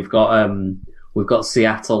 Because we've got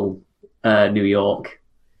Seattle, New York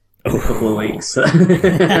in a couple of weeks.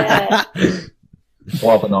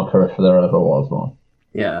 Well, but not correct if there ever was one.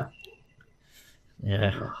 Yeah.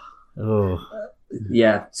 Yeah. Oh.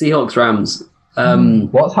 Yeah. Seahawks Rams.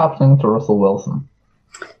 What's happening to Russell Wilson?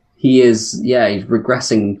 He's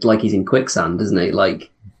regressing like he's in quicksand, isn't he?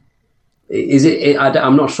 Like,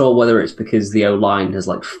 I'm not sure whether it's because the O-line has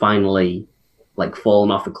like finally like fallen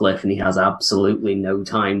off a cliff and he has absolutely no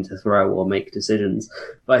time to throw or make decisions.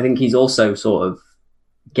 But I think he's also sort of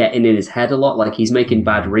getting in his head a lot. Like he's making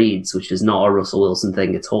bad reads, which is not a Russell Wilson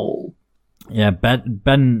thing at all. Yeah,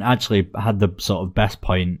 Ben actually had the sort of best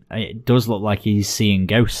point. It does look like he's seeing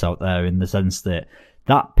ghosts out there in the sense that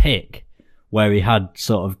pick where he had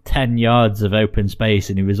sort of 10 yards of open space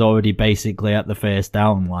and he was already basically at the first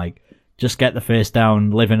down, like, just get the first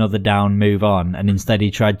down, live another down, move on. And instead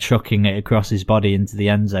he tried chucking it across his body into the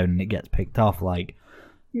end zone and it gets picked off. Like,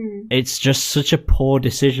 it's just such a poor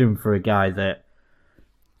decision for a guy that,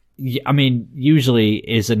 I mean, usually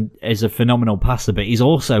is a phenomenal passer, but he's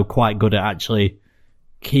also quite good at actually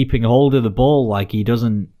keeping hold of the ball. Like, he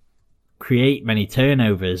doesn't create many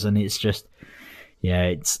turnovers, and it's just,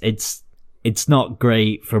 yeah, it's not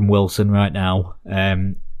great from Wilson right now.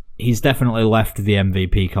 He's definitely left the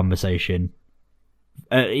MVP conversation,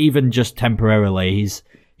 even just temporarily.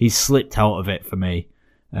 He's slipped out of it for me,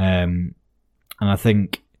 and I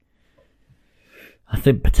think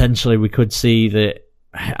potentially we could see that.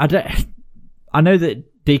 I know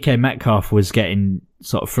that DK Metcalf was getting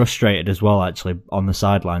sort of frustrated as well, actually, on the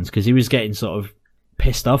sidelines, because he was getting sort of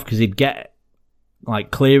pissed off because he'd get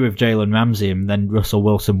like clear of Jalen Ramsey and then Russell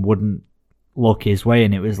Wilson wouldn't look his way,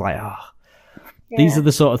 and it was like, these are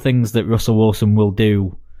the sort of things that Russell Wilson will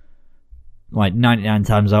do like 99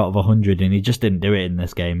 times out of 100, and he just didn't do it in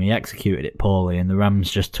this game. He executed it poorly, and the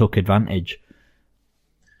Rams just took advantage.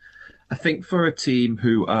 I think for a team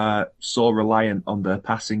who are so reliant on their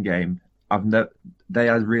passing game, they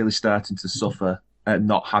are really starting to suffer at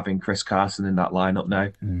not having Chris Carson in that lineup now.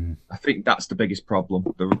 I think that's the biggest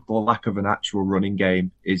problem. The lack of an actual running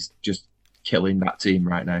game is just killing that team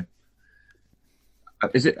right now.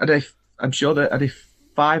 I'm sure are they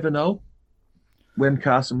 5-0 when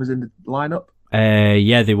Carson was in the lineup?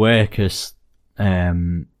 Yeah, they were, because,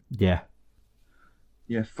 Yeah,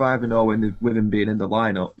 5-0 with him being in the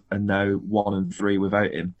lineup, and now 1-3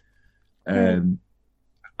 without him.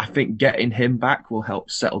 I think getting him back will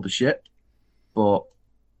help settle the ship, but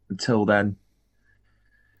until then,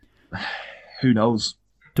 who knows?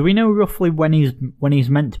 Do we know roughly when he's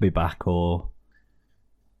meant to be back, or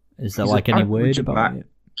is there like any word about it?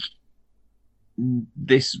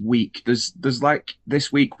 This week, there's like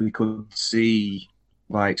this week we could see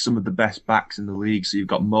like some of the best backs in the league. So you've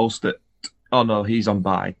got Mostert. Oh no, he's on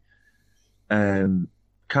bye.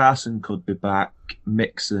 Carson could be back.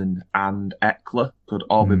 Mixon and Eckler could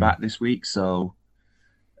all be back this week. So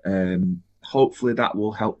hopefully that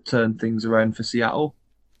will help turn things around for Seattle.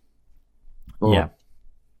 But yeah,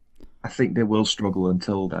 I think they will struggle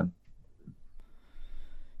until then.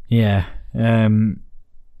 Yeah.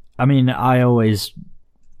 I mean, I always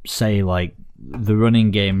say like the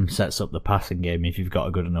running game sets up the passing game. If you've got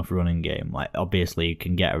a good enough running game, like obviously you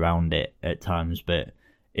can get around it at times, but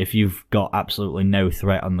if you've got absolutely no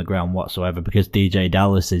threat on the ground whatsoever, because DJ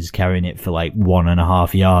Dallas is carrying it for like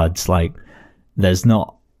 1.5 yards, like there's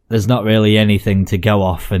not really anything to go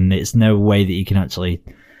off, and it's no way that you can actually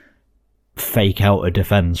fake out a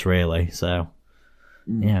defense really. So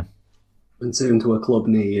yeah, And soon to a club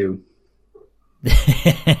near you.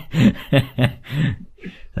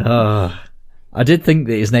 I did think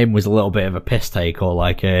that his name was a little bit of a piss take, or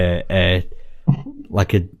like a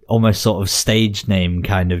almost sort of stage name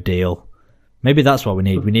kind of deal. Maybe that's what we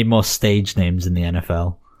need. We need more stage names in the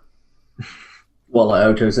NFL. What, like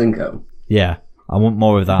Ocho Cinco? Yeah, I want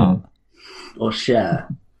more of that. Or Cher.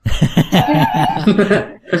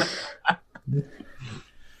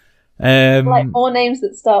 Like more names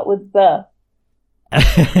that start with the.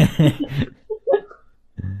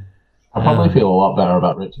 I probably feel a lot better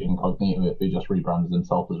about Richie Incognito if he just rebranded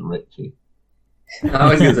himself as Richie. I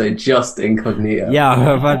was going to say just Incognito. Yeah,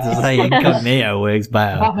 I was about to say Incognito works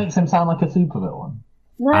better. That makes him sound like a supervillain.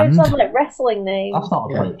 No, And? it sounds like wrestling names. That's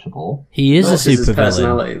not approachable. He is That's a his supervillain.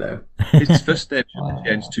 personality, though. His first name should be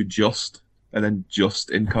changed to Just, and then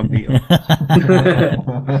Just Incognito.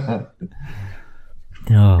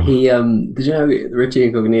 Oh. He did you know Richie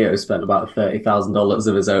Incognito spent about $30,000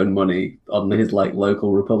 of his own money on his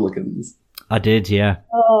local Republicans? I did, yeah.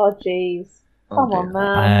 Oh, jeez. Come on,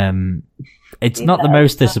 man. It's not the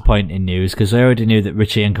most disappointing news because I already knew that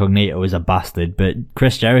Richie Incognito was a bastard, but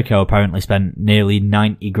Chris Jericho apparently spent nearly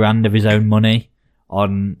 90 grand of his own money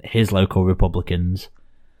on his local Republicans.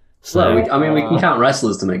 So, Well, we can count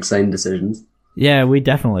wrestlers to make sane decisions. yeah, we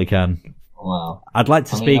definitely can. Wow. I'd like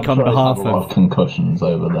to speak I'm on sure he's behalf had a lot of. of concussions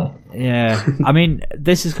over there. Yeah, I mean,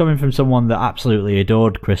 this is coming from someone that absolutely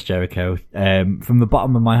adored Chris Jericho. From the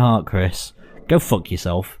bottom of my heart, Chris, go fuck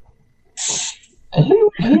yourself.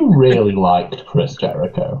 Who really liked Chris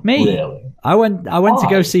Jericho? Me. Really? I went to Why?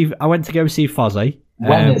 go see Fozzy.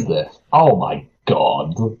 When is this? Oh my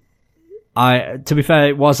god. To be fair,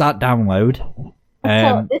 it was at download.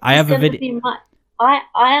 So this I is have a gonna video. be I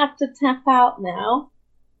have to tap out now.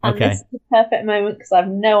 And Okay. this is the perfect moment because I have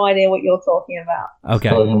no idea what you're talking about. Okay.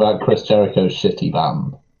 Talking about Chris Jericho's shitty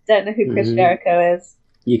band. Don't know who Chris Mhm. Jericho is.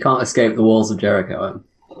 You can't escape the walls of Jericho.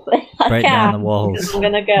 I Break can, down the walls. because I'm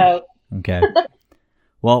gonna go. Okay.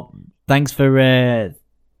 Well, thanks for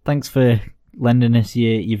lending us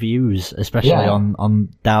your views, especially Yeah. on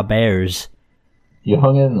Da Bears. You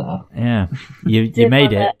hung in there. Yeah, you Did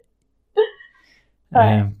made my it.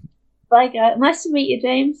 Alright. Bye, guys. Nice to meet you,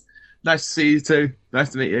 James. Nice to see you too. Nice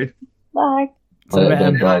to meet you. Bye. So,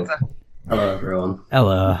 Big guys. Hello, everyone.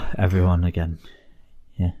 hello, everyone, again.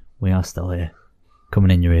 Yeah, we are still here, coming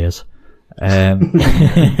in your ears.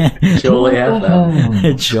 Surely have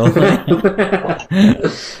them. Surely.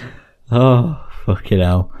 Oh, fucking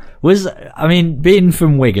hell. Being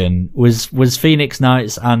from Wigan, was Phoenix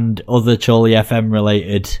Nights and other Chorley FM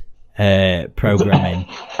related programming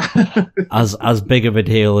as big of a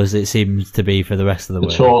deal as it seems to be for the rest of the The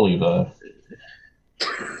world? Chorleyverse.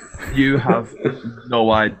 You have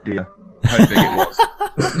no idea how big it was.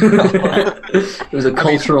 It was a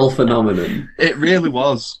cultural phenomenon. It really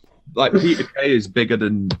was. Like, Peter Kay is bigger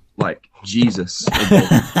than, like, Jesus.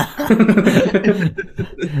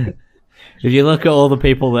 If you look at all the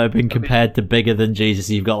people that have been compared to bigger than Jesus,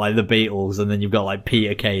 you've got like the Beatles, and then you've got like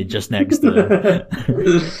Peter Kay just next to them.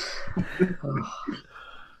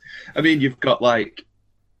 I mean, you've got, like,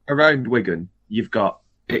 around Wigan, you've got,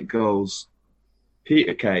 it goes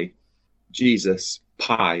Peter Kay, Jesus,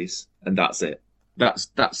 Pies, and that's it. That's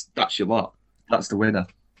your lot. That's the winner.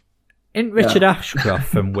 Isn't Richard Ashcroft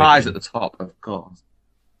from Pies at Wigan? the top, of course.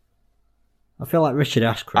 I feel like Richard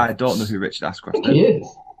Ashcroft. I don't know who Richard Ashcroft He is.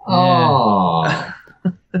 is. Oh.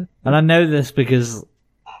 And I know this because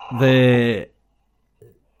I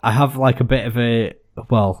have like a bit of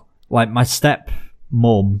my step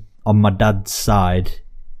mum on my dad's side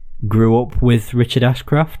grew up with Richard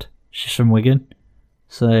Ashcroft. She's from Wigan.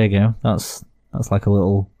 So there you go. That's like a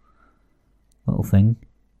little thing.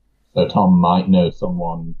 So Tom might know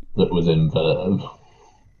someone that was in Verve.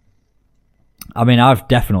 I mean, I've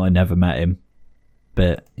definitely never met him,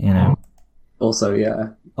 but you know. Also,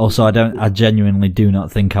 yeah. Also, I genuinely do not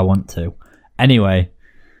think I want to. Anyway,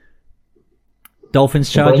 Dolphins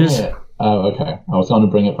Chargers. Oh, okay. I was going to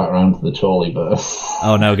bring it back around to the Chorleyverse.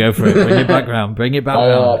 Oh no, go for it. Bring it back round. Bring it back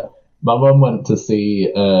round. My mum went to see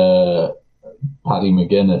Paddy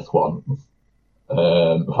McGuinness once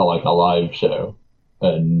for like a live show,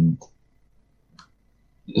 and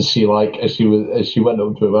she went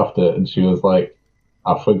up to him after, and she was like,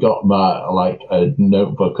 "I forgot my a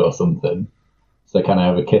notebook or something, so can I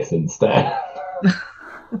have a kiss instead?"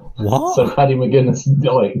 What? So Paddy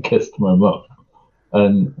McGuinness kissed my mum,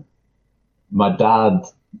 and my dad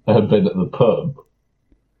had been at the pub,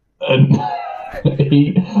 and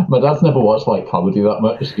my dad's never watched comedy that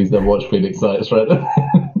much. He's never watched Phoenix Nights, right?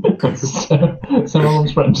 so my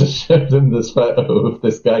mum's friend just showed him this photo of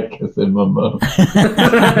this guy kissing my mum. He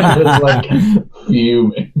was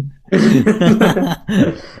fuming.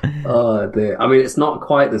 Oh dear. I mean, it's not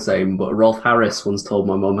quite the same, but Rolf Harris once told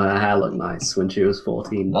my mum her hair looked nice when she was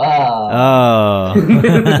 14. Ah. Oh.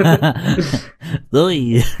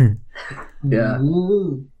 Yeah.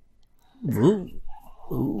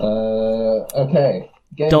 Okay.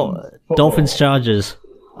 Games. Dolphins Chargers,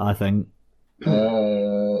 I think.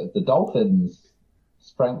 The Dolphins,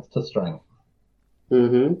 strength to strength.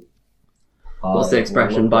 Mm-hmm. What's the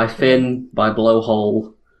expression? By fin, by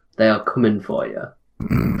blowhole, they are coming for you.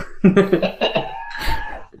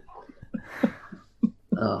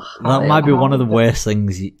 That might be one of the worst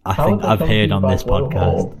things I think I've heard on this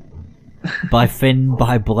podcast. By fin,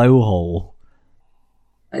 by blowhole.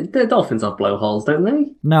 The Dolphins have blowholes, don't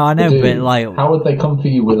they? No, I know, Dude, but like, how would they come for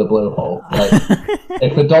you with a blowhole? Like,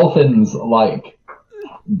 if the Dolphins like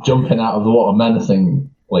jumping out of the water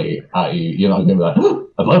menacingly at you, you're not going to be like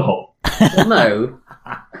a blowhole. Well, no.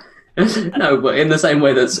 No, but in the same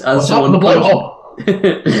way that as What's someone the blowhole?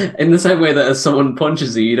 in the same way that as someone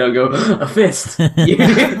punches you, you don't go a fist. But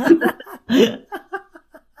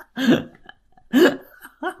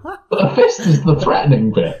a fist is the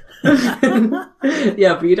threatening bit.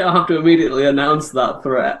 Yeah, but you don't have to immediately announce that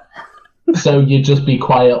threat. So you just be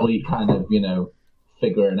quietly kind of,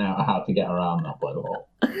 figuring out how to get around that blowhole.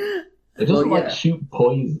 It doesn't Well, yeah. shoot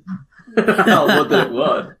poison. Oh, what did it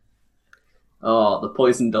word? Oh, the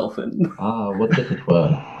poison dolphin. Ah, what different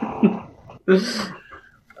word?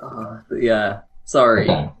 Yeah, sorry.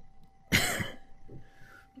 Okay.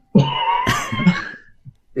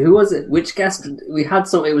 Who was it? Which guest? We had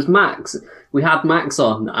some. It was Max. We had Max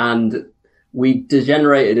on, and we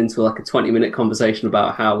degenerated into like a 20-minute conversation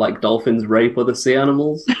about how like dolphins rape other sea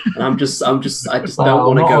animals. And I just don't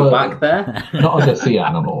want to go back there. Not as a sea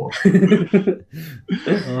animal.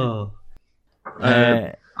 oh.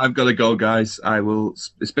 I've got to go, guys.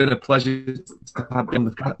 It's been a pleasure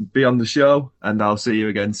to be on the show, and I'll see you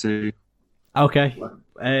again soon. Okay.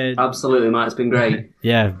 Absolutely, Matt. It's been great.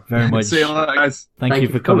 Yeah, very much. See you later, guys. Thank you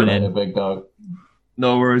for coming Hey, in. big dog.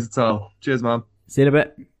 No worries at all. Cheers, man. See you in a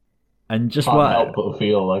bit. And just Can't what? help but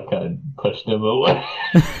feel like I pushed him away.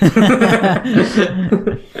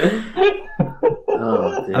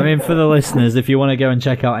 Oh, dear. I mean, for the listeners, if you want to go and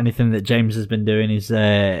check out anything that James has been doing,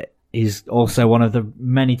 he's also one of the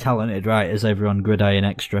many talented writers over on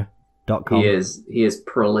GridironExtra.com. He is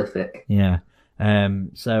prolific. Yeah.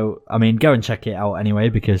 So, I mean, go and check it out anyway,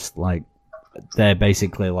 because, like, they're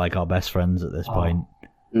basically, like, our best friends at this point.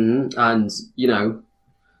 Mm-hmm. And,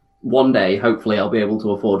 one day, hopefully, I'll be able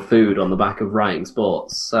to afford food on the back of writing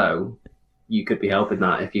sports. So, you could be helping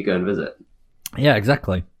that if you go and visit. Yeah,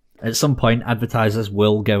 exactly. At some point, advertisers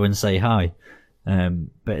will go and say hi.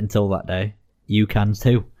 But until that day, you can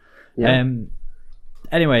too. Yeah.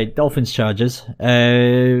 Anyway, Dolphins Chargers.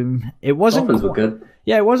 It wasn't. Dolphins were good.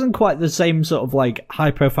 Yeah, it wasn't quite the same sort of like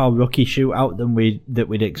high-profile rookie shootout that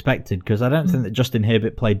we'd expected, because I don't think that Justin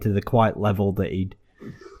Herbert played to the quite level that he'd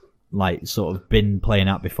like sort of been playing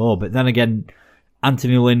at before. But then again,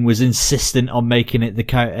 Anthony Lynn was insistent on making it the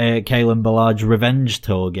Kalen Ballard's revenge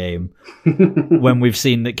tour game, when we've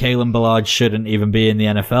seen that Kalen Ballard shouldn't even be in the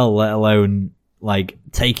NFL, let alone like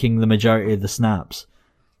taking the majority of the snaps.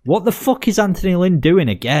 What the fuck is Anthony Lynn doing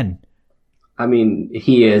again? I mean,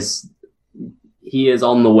 he is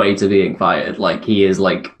on the way to being fired. Like, he is,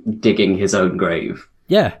 like, digging his own grave.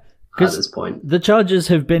 Yeah. At this point. The Chargers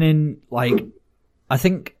have been in, like, I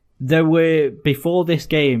think before this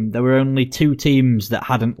game, there were only 2 teams that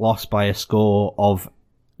hadn't lost by a score of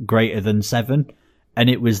greater than 7. And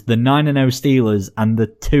it was the 9-0 Steelers and the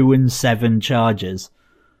 2-7 Chargers.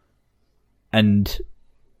 And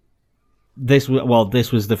this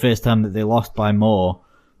was the first time that they lost by more.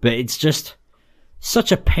 But it's just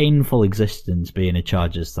such a painful existence being a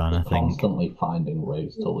Chargers fan, I think. Constantly finding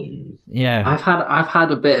ways to lose. Yeah. I've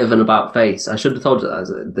had a bit of an about face. I should have told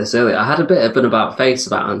you this earlier. I had a bit of an about face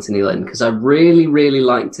about Anthony Lynn because I really, really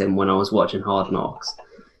liked him when I was watching Hard Knocks.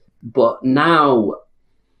 But now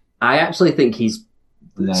I actually think he's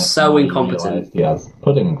so incompetent. He has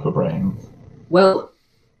pudding for brains. Well,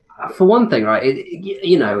 for one thing, right?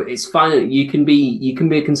 It's fine. You can be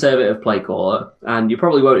a conservative play caller, and you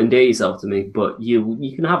probably won't endear yourself to me, but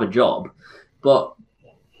you can have a job. But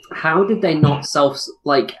how did they not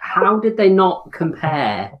How did they not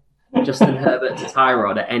compare Justin Herbert to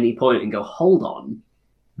Tyrod at any point and go, hold on,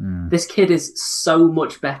 this kid is so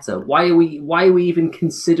much better. Why are we even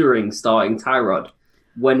considering starting Tyrod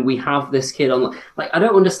when we have this kid on? Like, I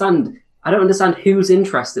don't understand whose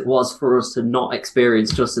interest it was for us to not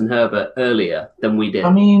experience Justin Herbert earlier than we did.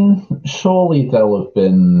 I mean, surely there'll have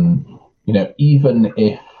been, even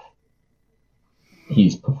if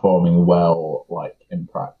he's performing well, like in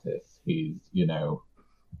practice, he's,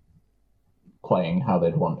 playing how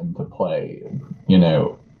they'd want him to play.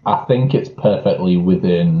 I think it's perfectly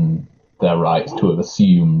within their rights to have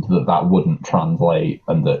assumed that wouldn't translate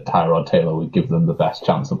and that Tyrod Taylor would give them the best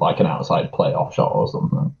chance of like an outside playoff shot or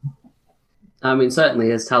something. I mean, certainly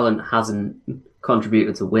his talent hasn't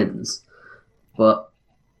contributed to wins, but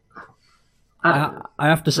I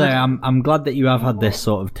have to say I'm glad that you have had this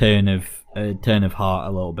sort of turn of heart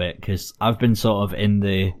a little bit, because I've been sort of in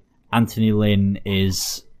the Anthony Lynn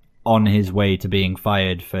is on his way to being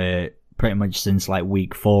fired for pretty much since like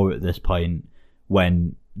week 4 at this point,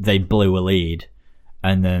 when they blew a lead,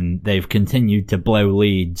 and then they've continued to blow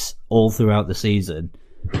leads all throughout the season.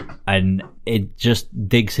 and it just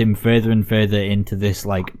digs him further and further into this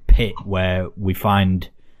like pit where we find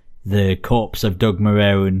the corpse of Doug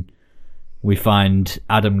Marone, we find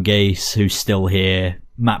Adam Gase, who's still here,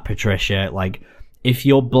 Matt Patricia. Like, if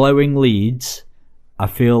you're blowing leads, I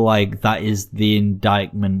feel like that is the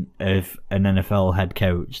indictment of an NFL head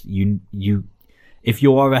coach. If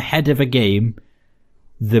you are ahead of a game,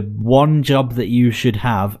 the one job that you should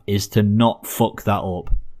have is to not fuck that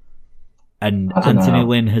up. And Anthony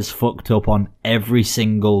Lynn has fucked up on every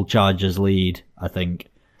single Chargers lead, I think.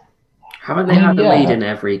 Haven't they had the lead in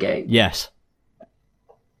every game? Yes.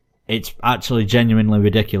 It's actually genuinely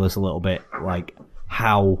ridiculous a little bit, like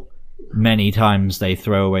how many times they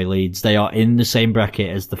throw away leads. They are in the same bracket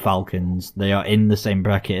as the Falcons. They are in the same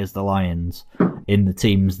bracket as the Lions, in the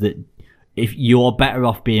teams that if you're better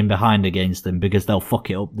off being behind against them because they'll fuck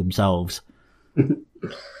it up themselves.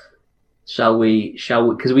 Shall we,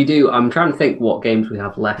 because we do, I'm trying to think what games we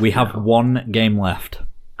have left. We have one game left.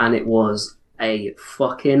 And it was a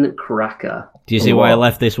fucking cracker. Do you see why I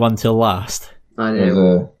left this one till last? I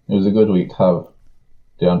do. It was a good week to have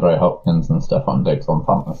DeAndre Hopkins and Stephon Diggs on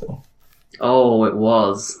fantasy. Oh, it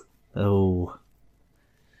was. Oh.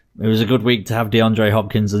 It was a good week to have DeAndre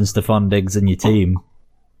Hopkins and Stephon Diggs in your team.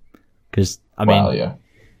 Because, I mean,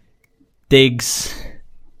 Diggs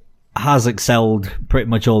has excelled pretty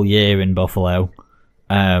much all year in Buffalo.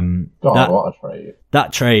 What a trade.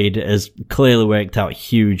 That trade has clearly worked out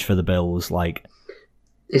huge for the Bills. Like,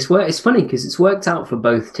 It's funny because it's worked out for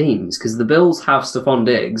both teams because the Bills have Stephon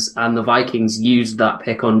Diggs and the Vikings used that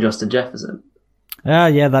pick on Justin Jefferson.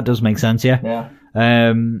 Yeah, that does make sense, yeah.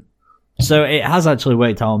 So it has actually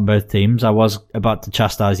worked out on both teams. I was about to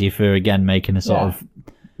chastise you for, again, making a sort of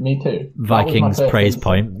me too. Vikings praise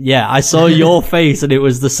point. Yeah, I saw your face and it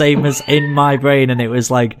was the same as in my brain and it was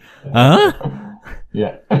like, huh?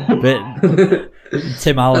 Yeah. But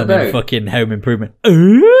Tim Allen in fucking Home Improvement.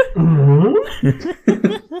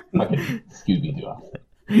 Scooby-Doo.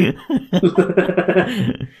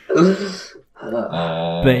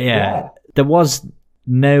 But yeah, there was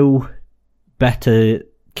no better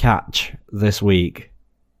catch this week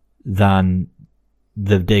than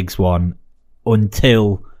the Diggs one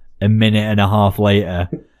until a minute and a half later.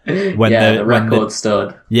 When the record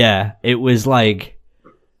stood. Yeah, it was like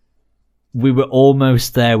we were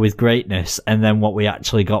almost there with greatness, and then what we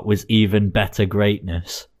actually got was even better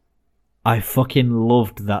greatness. I fucking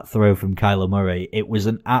loved that throw from Kyler Murray. It was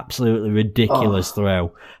an absolutely ridiculous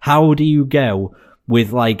throw. How do you go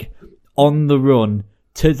with like on the run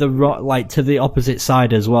to the to the opposite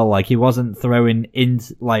side as well? Like he wasn't throwing in,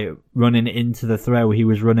 like running into the throw. He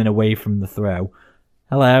was running away from the throw.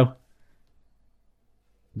 Hello,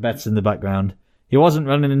 Bet's in the background. He wasn't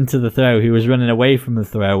running into the throw. He was running away from the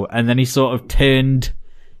throw, and then he sort of turned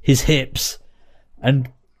his hips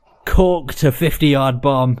and corked a 50-yard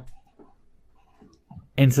bomb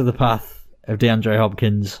into the path of DeAndre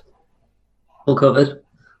Hopkins.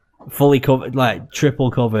 Fully covered, like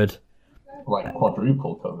triple covered. Like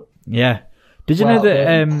quadruple covered. Yeah. Did you know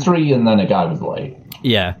that... 3 and then a guy was late.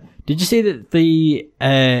 Yeah. Did you see that the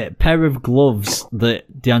pair of gloves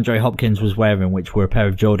that DeAndre Hopkins was wearing, which were a pair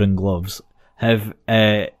of Jordan gloves, have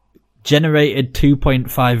generated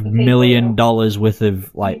 $2.5 million worth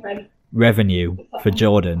of like revenue for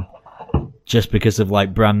Jordan just because of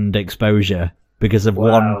like brand exposure, because of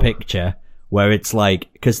one picture where it's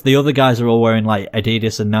like, because the other guys are all wearing like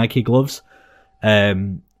Adidas and Nike gloves,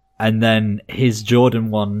 and then his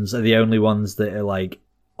Jordan ones are the only ones that are like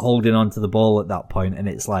holding onto the ball at that point, and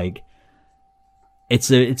it's like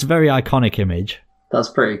it's a very iconic image. That's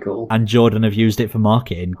pretty cool. And Jordan have used it for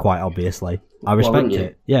marketing, quite obviously. I respect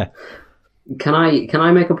it. Yeah. Can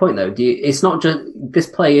I make a point though? It's not just this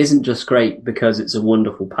play isn't just great because it's a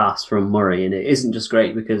wonderful pass from Murray, and it isn't just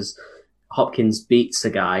great because Hopkins beats a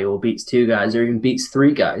guy or beats 2 guys or even beats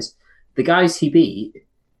 3 guys. The guys he beat,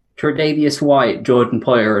 Tre'Davious White, Jordan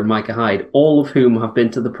Poyer, and Micah Hyde, all of whom have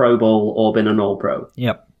been to the Pro Bowl or been an All-Pro.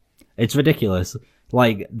 Yep. It's ridiculous.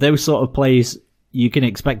 Like, those sort of plays you can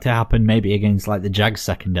expect to happen maybe against like the Jags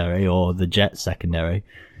secondary or the Jets secondary.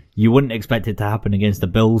 You wouldn't expect it to happen against the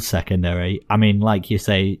Bills secondary. I mean, like you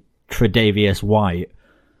say, Tre'Davious White,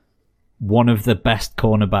 one of the best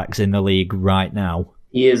cornerbacks in the league right now.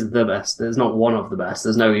 He is the best. There's not one of the best.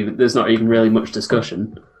 There's not even really much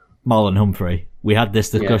discussion. Marlon Humphrey. We had this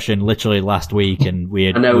discussion literally last week, and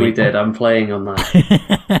we did. I'm playing on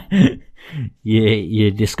that.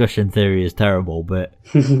 Your discussion theory is terrible, but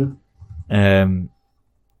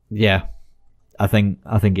yeah, I think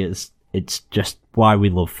it's just why we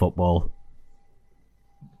love football.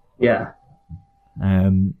 Yeah.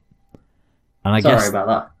 And I Sorry guess about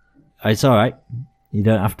that. It's all right. You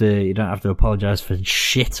don't have to apologise for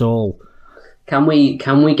shit all. Can we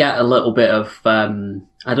get a little bit of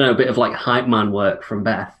a bit of like hype man work from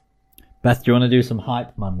Beth? Beth, do you want to do some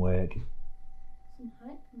hype man work?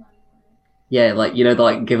 Yeah, like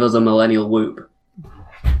like give us a millennial whoop.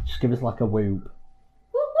 Just give us like a whoop.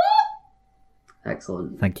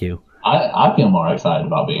 Excellent. Thank you. I feel more excited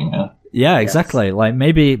about being here. Yeah, exactly. Yes. Like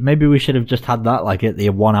maybe we should have just had that like at the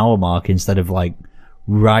 1 hour mark instead of like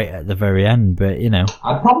right at the very end. But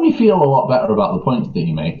I'd probably feel a lot better about the points that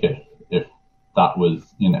you make if that was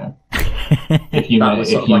if you That was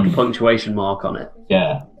sort of like a punctuation mark on it.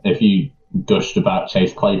 Yeah, if you gushed about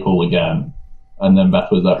Chase Claypool again, and then Beth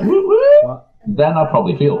was like, woo woo, then I'd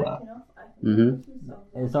probably feel that.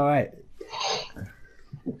 Mm-hmm. It's all right.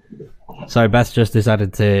 So Beth just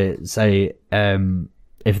decided to say,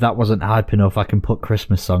 if that wasn't hype enough, I can put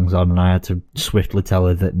Christmas songs on, and I had to swiftly tell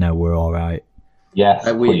her that no, we're all right. Yes,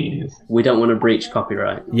 please. We don't want to breach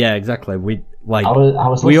copyright. Yeah, exactly. We like. I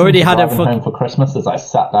was we already had a Driving Home for Christmas as I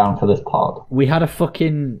sat down for this pod. We had a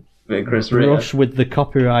fucking Chris rush with the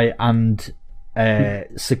copyright and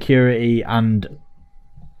security and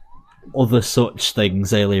other such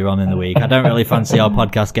things earlier on in the week. I don't really fancy our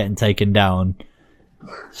podcast getting taken down.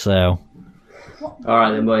 So, all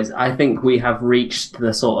right then, boys. I think we have reached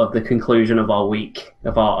the sort of the conclusion of our week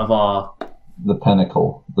of our the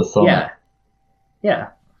pinnacle, the summit. Yeah.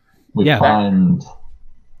 We Yeah. find.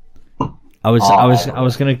 I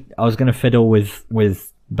was gonna fiddle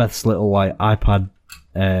with Beth's little like iPad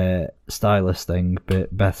stylus thing,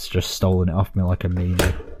 but Beth's just stolen it off me like a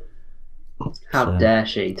meanie. How So, dare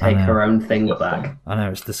she take I know. her own thing back? I know,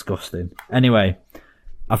 it's disgusting. Anyway,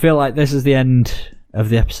 I feel like this is the end of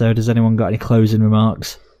the episode. Has anyone got any closing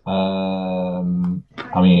remarks? I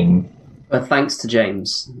mean, Thanks to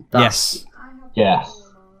James. Yes. yes.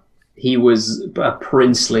 He was a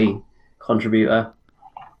princely contributor.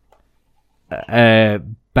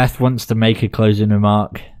 Beth wants to make a closing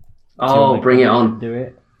remark. Oh, bring it on. Do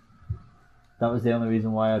it. That was the only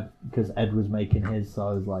reason why, because Ed was making his, so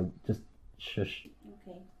I was like, just shush.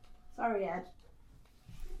 Okay. Sorry, Ed.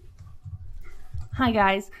 Hi,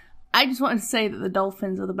 guys. I just wanted to say that the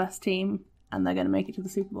Dolphins are the best team and they're going to make it to the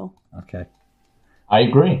Super Bowl. Okay. I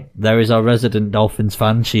agree. There is our resident Dolphins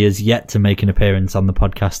fan. She is yet to make an appearance on the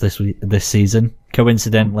podcast this season.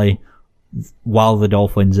 Coincidentally, while the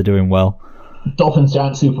Dolphins are doing well. Dolphins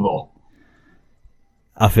Giants Super Bowl.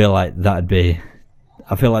 I feel like that'd be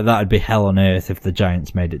hell on earth if the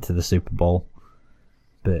Giants made it to the Super Bowl.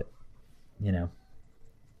 But,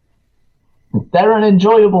 They're an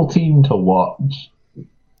enjoyable team to watch.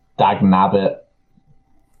 Dagnabbit.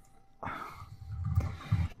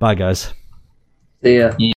 Bye, guys. See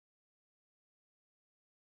ya.